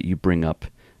scholar that you bring up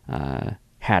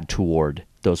had toward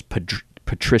those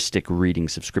patristic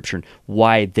readings of Scripture and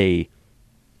why they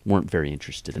weren't very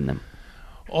interested in them.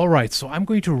 All right, so I'm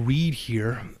going to read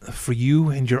here for you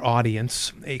and your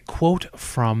audience a quote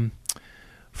from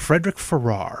Frederick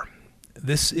Farrar.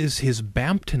 This is his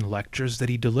Bampton lectures that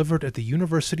he delivered at the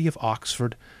University of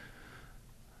Oxford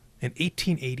in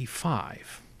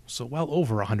 1885, so well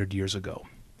over 100 years ago.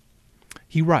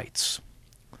 He writes,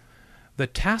 "The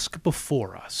task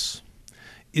before us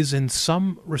is in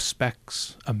some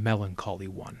respects a melancholy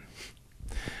one.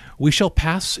 We shall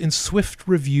pass in swift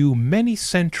review many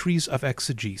centuries of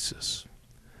exegesis,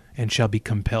 and shall be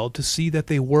compelled to see that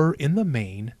they were, in the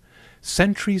main,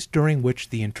 centuries during which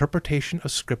the interpretation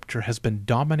of Scripture has been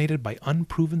dominated by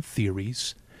unproven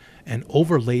theories and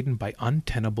overladen by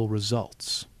untenable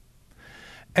results.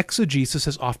 Exegesis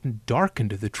has often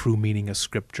darkened the true meaning of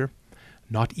Scripture,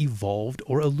 not evolved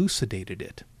or elucidated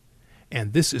it.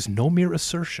 And this is no mere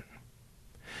assertion.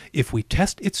 If we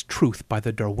test its truth by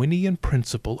the Darwinian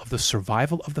principle of the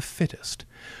survival of the fittest,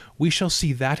 we shall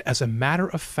see that, as a matter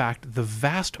of fact, the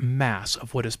vast mass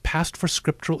of what is passed for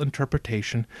scriptural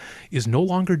interpretation is no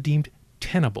longer deemed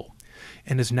tenable,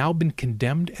 and has now been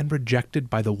condemned and rejected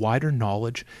by the wider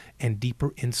knowledge and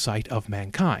deeper insight of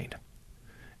mankind."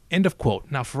 End of quote.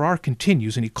 Now, Farrar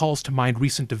continues, and he calls to mind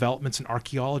recent developments in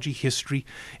archaeology, history,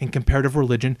 and comparative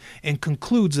religion, and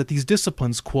concludes that these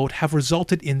disciplines, quote, "have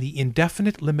resulted in the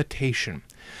indefinite limitation,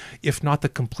 if not the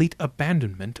complete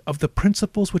abandonment, of the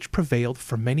principles which prevailed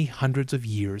for many hundreds of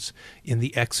years in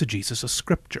the exegesis of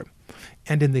Scripture,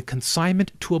 and in the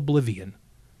consignment to oblivion,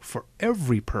 for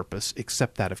every purpose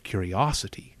except that of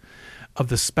curiosity, of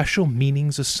the special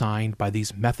meanings assigned by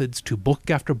these methods to book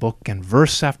after book and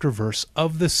verse after verse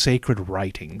of the sacred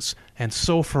writings." And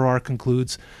so Farrar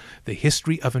concludes, the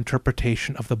history of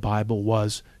interpretation of the Bible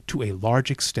was, to a large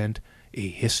extent, a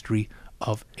history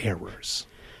of errors.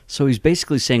 So he's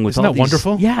basically saying with Isn't all that these...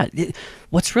 wonderful? Yeah.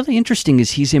 What's really interesting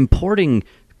is he's importing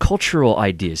cultural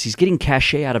ideas. He's getting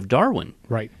cachet out of Darwin.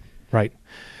 Right, right.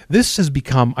 This has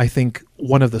become, I think,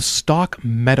 one of the stock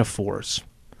metaphors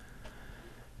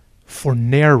for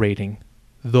narrating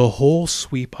the whole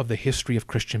sweep of the history of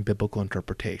Christian biblical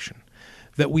interpretation,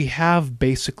 that we have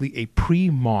basically a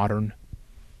pre-modern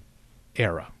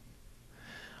era,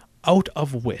 out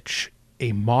of which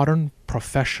a modern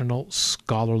professional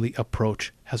scholarly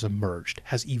approach has emerged,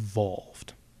 has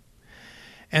evolved.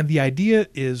 And the idea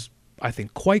is, I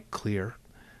think, quite clear.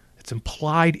 It's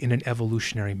implied in an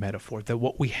evolutionary metaphor that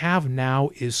what we have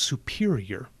now is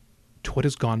superior to what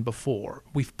has gone before.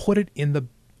 We've put it in the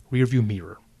rearview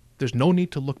mirror. There's no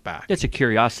need to look back. It's a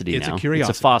curiosity It's now. a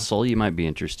curiosity. It's a fossil. You might be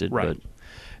interested. Right. But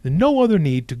There's no other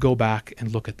need to go back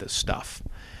and look at this stuff.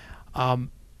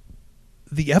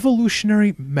 The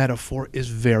evolutionary metaphor is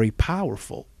very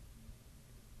powerful,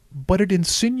 but it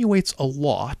insinuates a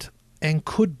lot and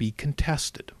could be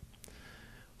contested.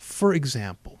 For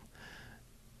example,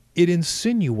 it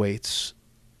insinuates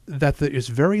that there is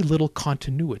very little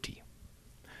continuity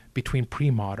between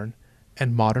pre-modern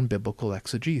and modern biblical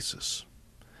exegesis.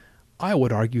 I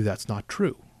would argue that's not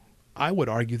true. I would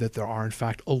argue that there are, in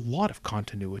fact, a lot of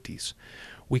continuities.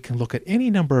 We can look at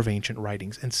any number of ancient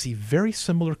writings and see very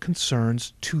similar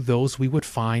concerns to those we would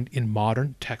find in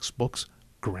modern textbooks,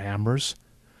 grammars,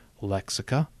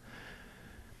 lexica.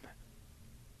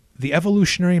 The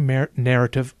evolutionary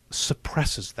narrative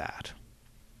suppresses that.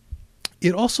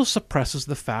 It also suppresses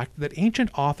the fact that ancient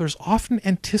authors often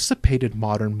anticipated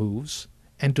modern moves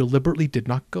and deliberately did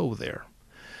not go there.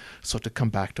 So to come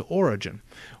back to Origen,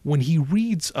 when he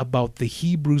reads about the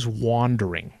Hebrews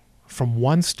wandering from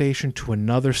one station to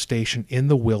another station in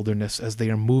the wilderness as they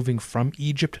are moving from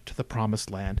Egypt to the Promised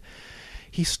Land,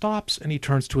 he stops and he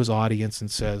turns to his audience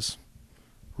and says,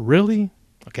 "Really?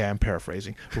 Okay, I'm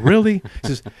paraphrasing. Really? He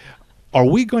says, are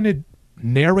we going to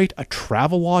narrate a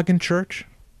travelogue in church?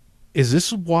 Is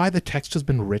this why the text has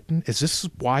been written? Is this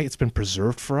why it's been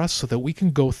preserved for us so that we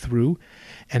can go through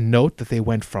and note that they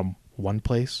went from one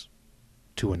place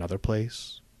to another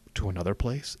place to another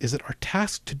place? Is it our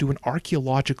task to do an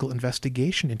archaeological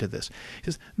investigation into this? He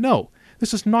says, no,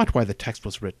 this is not why the text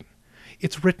was written.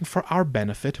 It's written for our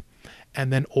benefit,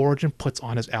 and then Origen puts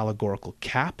on his allegorical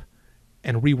cap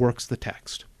and reworks the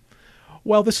text.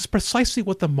 Well, this is precisely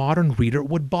what the modern reader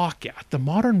would balk at. The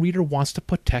modern reader wants to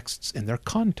put texts in their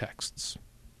contexts.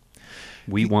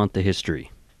 We want the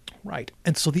history. Right.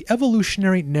 And so the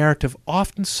evolutionary narrative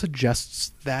often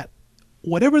suggests that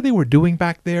whatever they were doing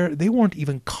back there, they weren't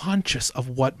even conscious of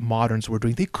what moderns were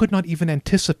doing. They could not even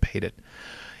anticipate it.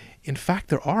 In fact,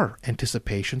 there are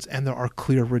anticipations and there are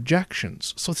clear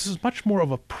rejections. So this is much more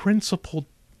of a principled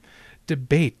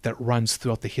debate that runs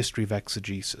throughout the history of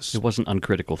exegesis. It wasn't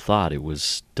uncritical thought. It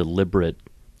was deliberate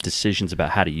decisions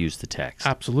about how to use the text.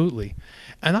 Absolutely.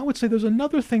 And I would say there's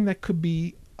another thing that could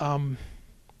be,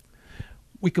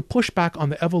 we could push back on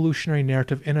the evolutionary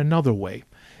narrative in another way.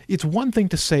 It's one thing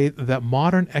to say that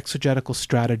modern exegetical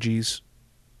strategies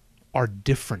are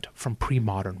different from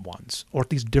pre-modern ones, or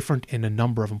at least different in a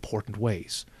number of important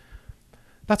ways.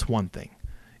 That's one thing.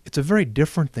 It's a very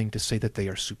different thing to say that they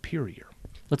are superior.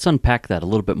 Let's unpack that a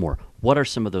little bit more. What are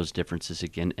some of those differences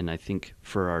again? And I think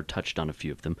Farrar touched on a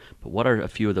few of them, but what are a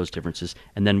few of those differences?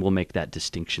 And then we'll make that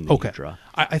distinction that you draw.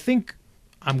 I think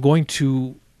I'm going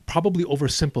to probably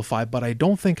oversimplify, but I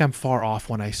don't think I'm far off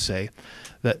when I say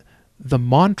that the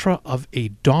mantra of a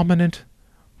dominant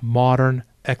modern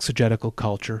exegetical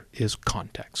culture is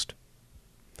context.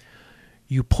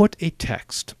 You put a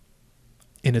text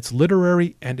in its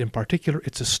literary and in particular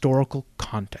its historical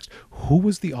context. Who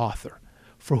was the author?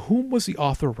 For whom was the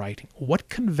author writing? What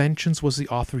conventions was the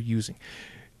author using?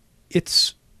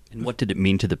 And what did it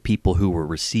mean to the people who were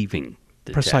receiving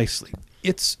the precisely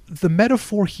text? The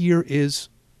metaphor here is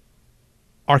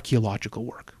archaeological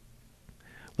work.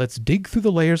 Let's dig through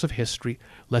the layers of history.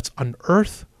 Let's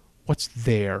unearth what's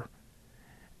there.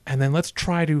 And then let's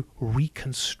try to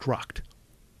reconstruct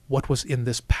what was in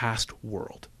this past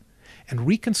world. And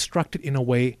reconstruct it in a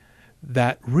way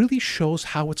that really shows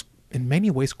how it's in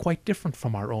many ways quite different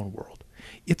from our own world.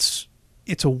 It's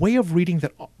a way of reading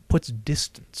that puts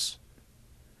distance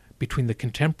between the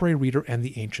contemporary reader and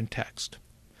the ancient text.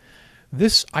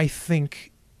 This, I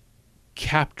think,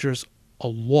 captures a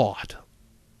lot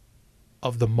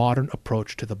of the modern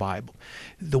approach to the Bible.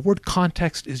 The word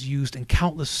context is used in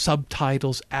countless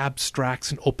subtitles,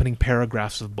 abstracts, and opening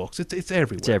paragraphs of books. It's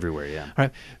everywhere. It's everywhere, yeah. All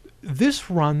right. This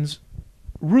runs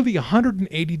really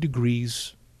 180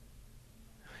 degrees.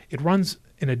 It runs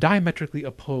in a diametrically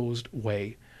opposed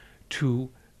way to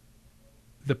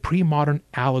the pre-modern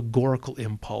allegorical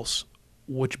impulse,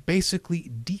 which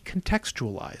basically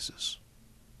decontextualizes.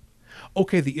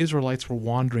 Okay, the Israelites were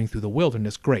wandering through the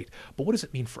wilderness, great, but what does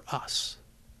it mean for us?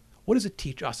 What does it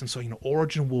teach us? And so,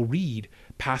 Origen will read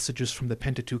passages from the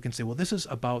Pentateuch and say, well, this is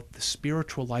about the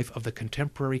spiritual life of the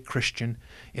contemporary Christian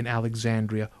in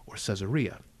Alexandria or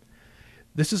Caesarea.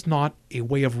 This is not a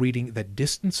way of reading that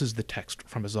distances the text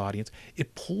from his audience.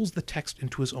 It pulls the text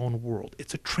into his own world.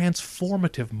 It's a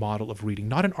transformative model of reading,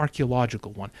 not an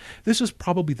archaeological one. This is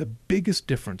probably the biggest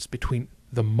difference between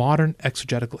the modern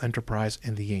exegetical enterprise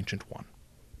and the ancient one.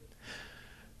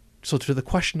 So to the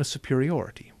question of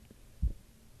superiority,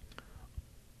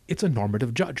 it's a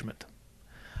normative judgment.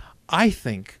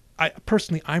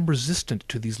 Personally, I'm resistant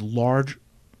to these large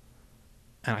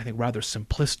and I think rather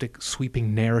simplistic,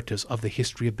 sweeping narratives of the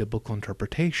history of biblical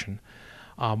interpretation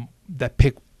that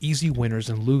pick easy winners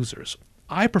and losers.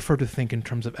 I prefer to think in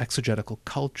terms of exegetical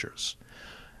cultures,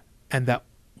 and that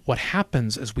what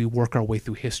happens as we work our way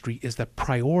through history is that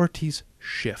priorities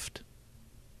shift.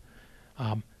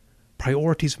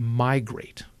 Priorities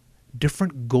migrate.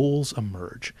 Different goals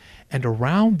emerge. And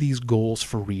around these goals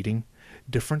for reading,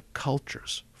 different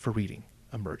cultures for reading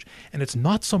emerge. And it's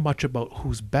not so much about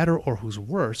who's better or who's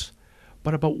worse,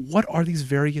 but about what are these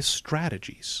various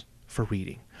strategies for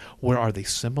reading. Where are they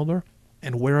similar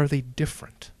and where are they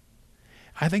different?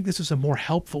 I think this is a more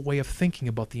helpful way of thinking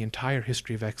about the entire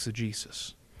history of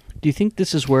exegesis. Do you think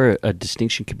this is where a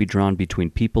distinction could be drawn between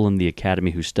people in the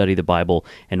academy who study the Bible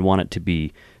and want it to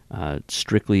be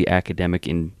strictly academic,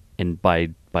 and by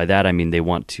that I mean they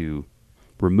want to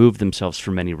remove themselves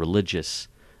from any religious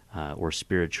or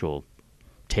spiritual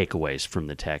takeaways from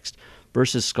the text,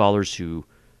 versus scholars who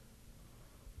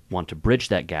want to bridge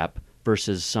that gap,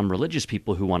 versus some religious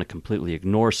people who want to completely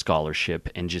ignore scholarship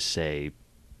and just say,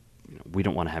 we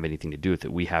don't want to have anything to do with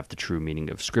it. We have the true meaning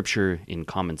of Scripture in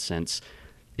common sense.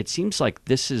 it seems like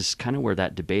this is kind of where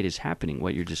that debate is happening,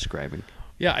 what you're describing.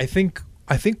 Yeah, I think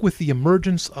with the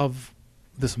emergence of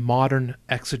this modern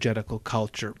exegetical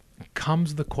culture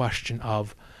comes the question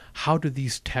of how do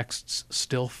these texts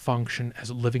still function as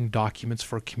living documents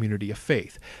for a community of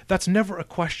faith? That's never a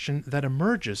question that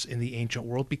emerges in the ancient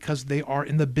world because they are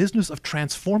in the business of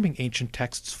transforming ancient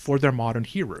texts for their modern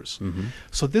hearers. Mm-hmm.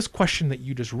 So this question that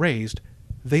you just raised,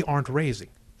 they aren't raising.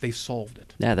 They've solved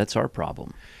it. Yeah, that's our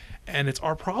problem. And it's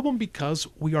our problem because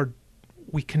we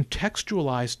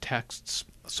contextualize texts.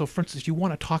 So, for instance, you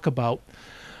want to talk about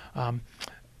a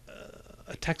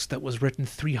text that was written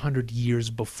 300 years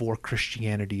before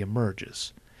Christianity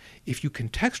emerges. If you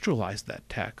contextualize that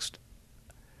text,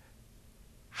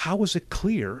 how is it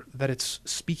clear that it's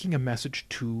speaking a message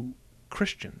to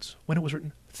Christians when it was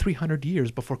written 300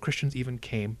 years before Christians even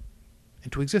came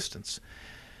into existence?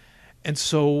 And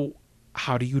so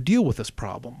how do you deal with this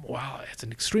problem? Well, it's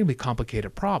an extremely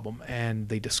complicated problem, and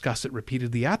they discuss it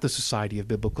repeatedly at the Society of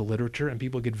Biblical Literature, and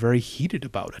people get very heated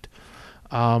about it.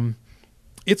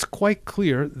 It's quite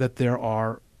clear that there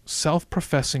are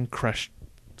self-professing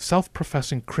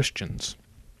Christians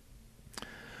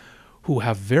who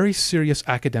have very serious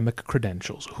academic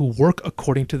credentials, who work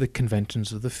according to the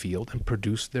conventions of the field and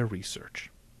produce their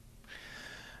research,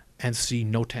 and see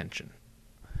no tension.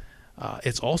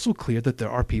 It's also clear that there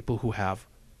are people who have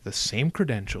the same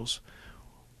credentials,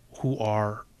 who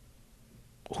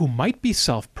might be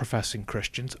self-professing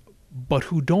Christians, but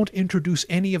who don't introduce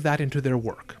any of that into their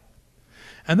work.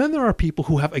 And then there are people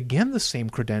who have, again, the same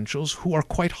credentials, who are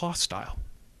quite hostile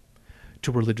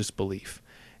to religious belief.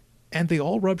 And they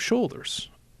all rub shoulders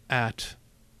at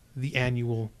the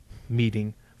annual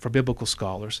meeting for biblical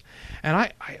scholars.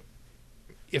 And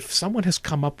if someone has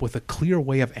come up with a clear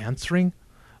way of answering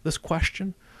this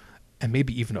question, and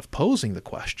maybe even of posing the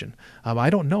question, I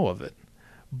don't know of it.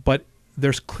 But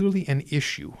there's clearly an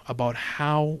issue about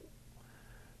how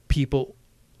people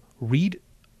read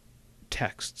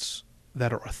texts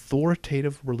that are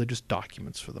authoritative religious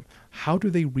documents for them. How do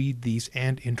they read these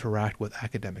and interact with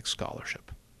academic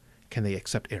scholarship? Can they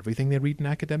accept everything they read in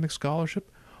academic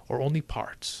scholarship, or only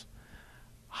parts?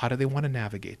 How do they want to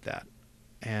navigate that?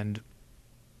 And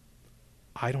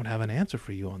I don't have an answer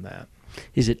for you on that.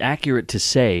 Is it accurate to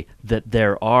say that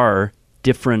there are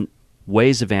different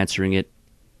ways of answering it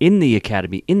in the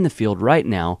academy, in the field right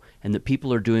now, and that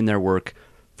people are doing their work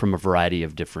from a variety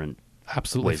of different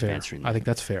Absolutely ways fair. of answering that? I think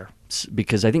that's fair.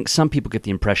 Because I think some people get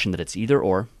the impression that it's either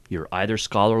or. You're either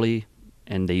scholarly,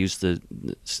 and they use the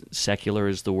secular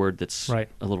is the word that's right.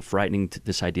 A little frightening, to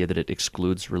this idea that it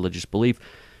excludes religious belief,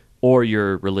 or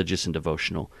you're religious and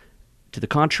devotional. To the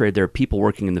contrary, there are people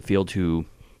working in the field who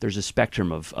there's a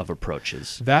spectrum of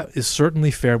approaches. That is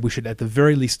certainly fair. We should at the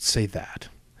very least say that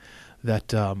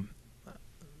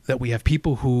we have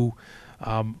people who,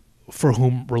 for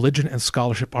whom religion and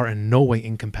scholarship are in no way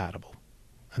incompatible.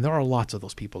 And there are lots of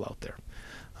those people out there.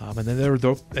 And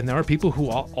then there are people who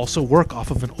also work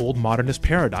off of an old modernist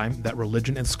paradigm that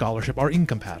religion and scholarship are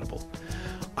incompatible.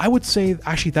 I would say,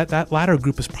 actually, that latter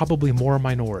group is probably more a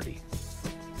minority,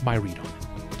 my read on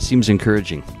it. Seems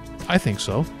encouraging. I think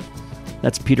so.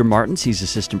 That's Peter Martens. He's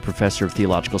Assistant Professor of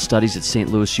Theological Studies at St.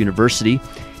 Louis University.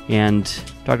 And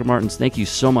Dr. Martens, thank you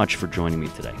so much for joining me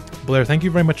today. Blair, thank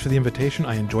you very much for the invitation.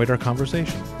 I enjoyed our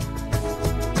conversation.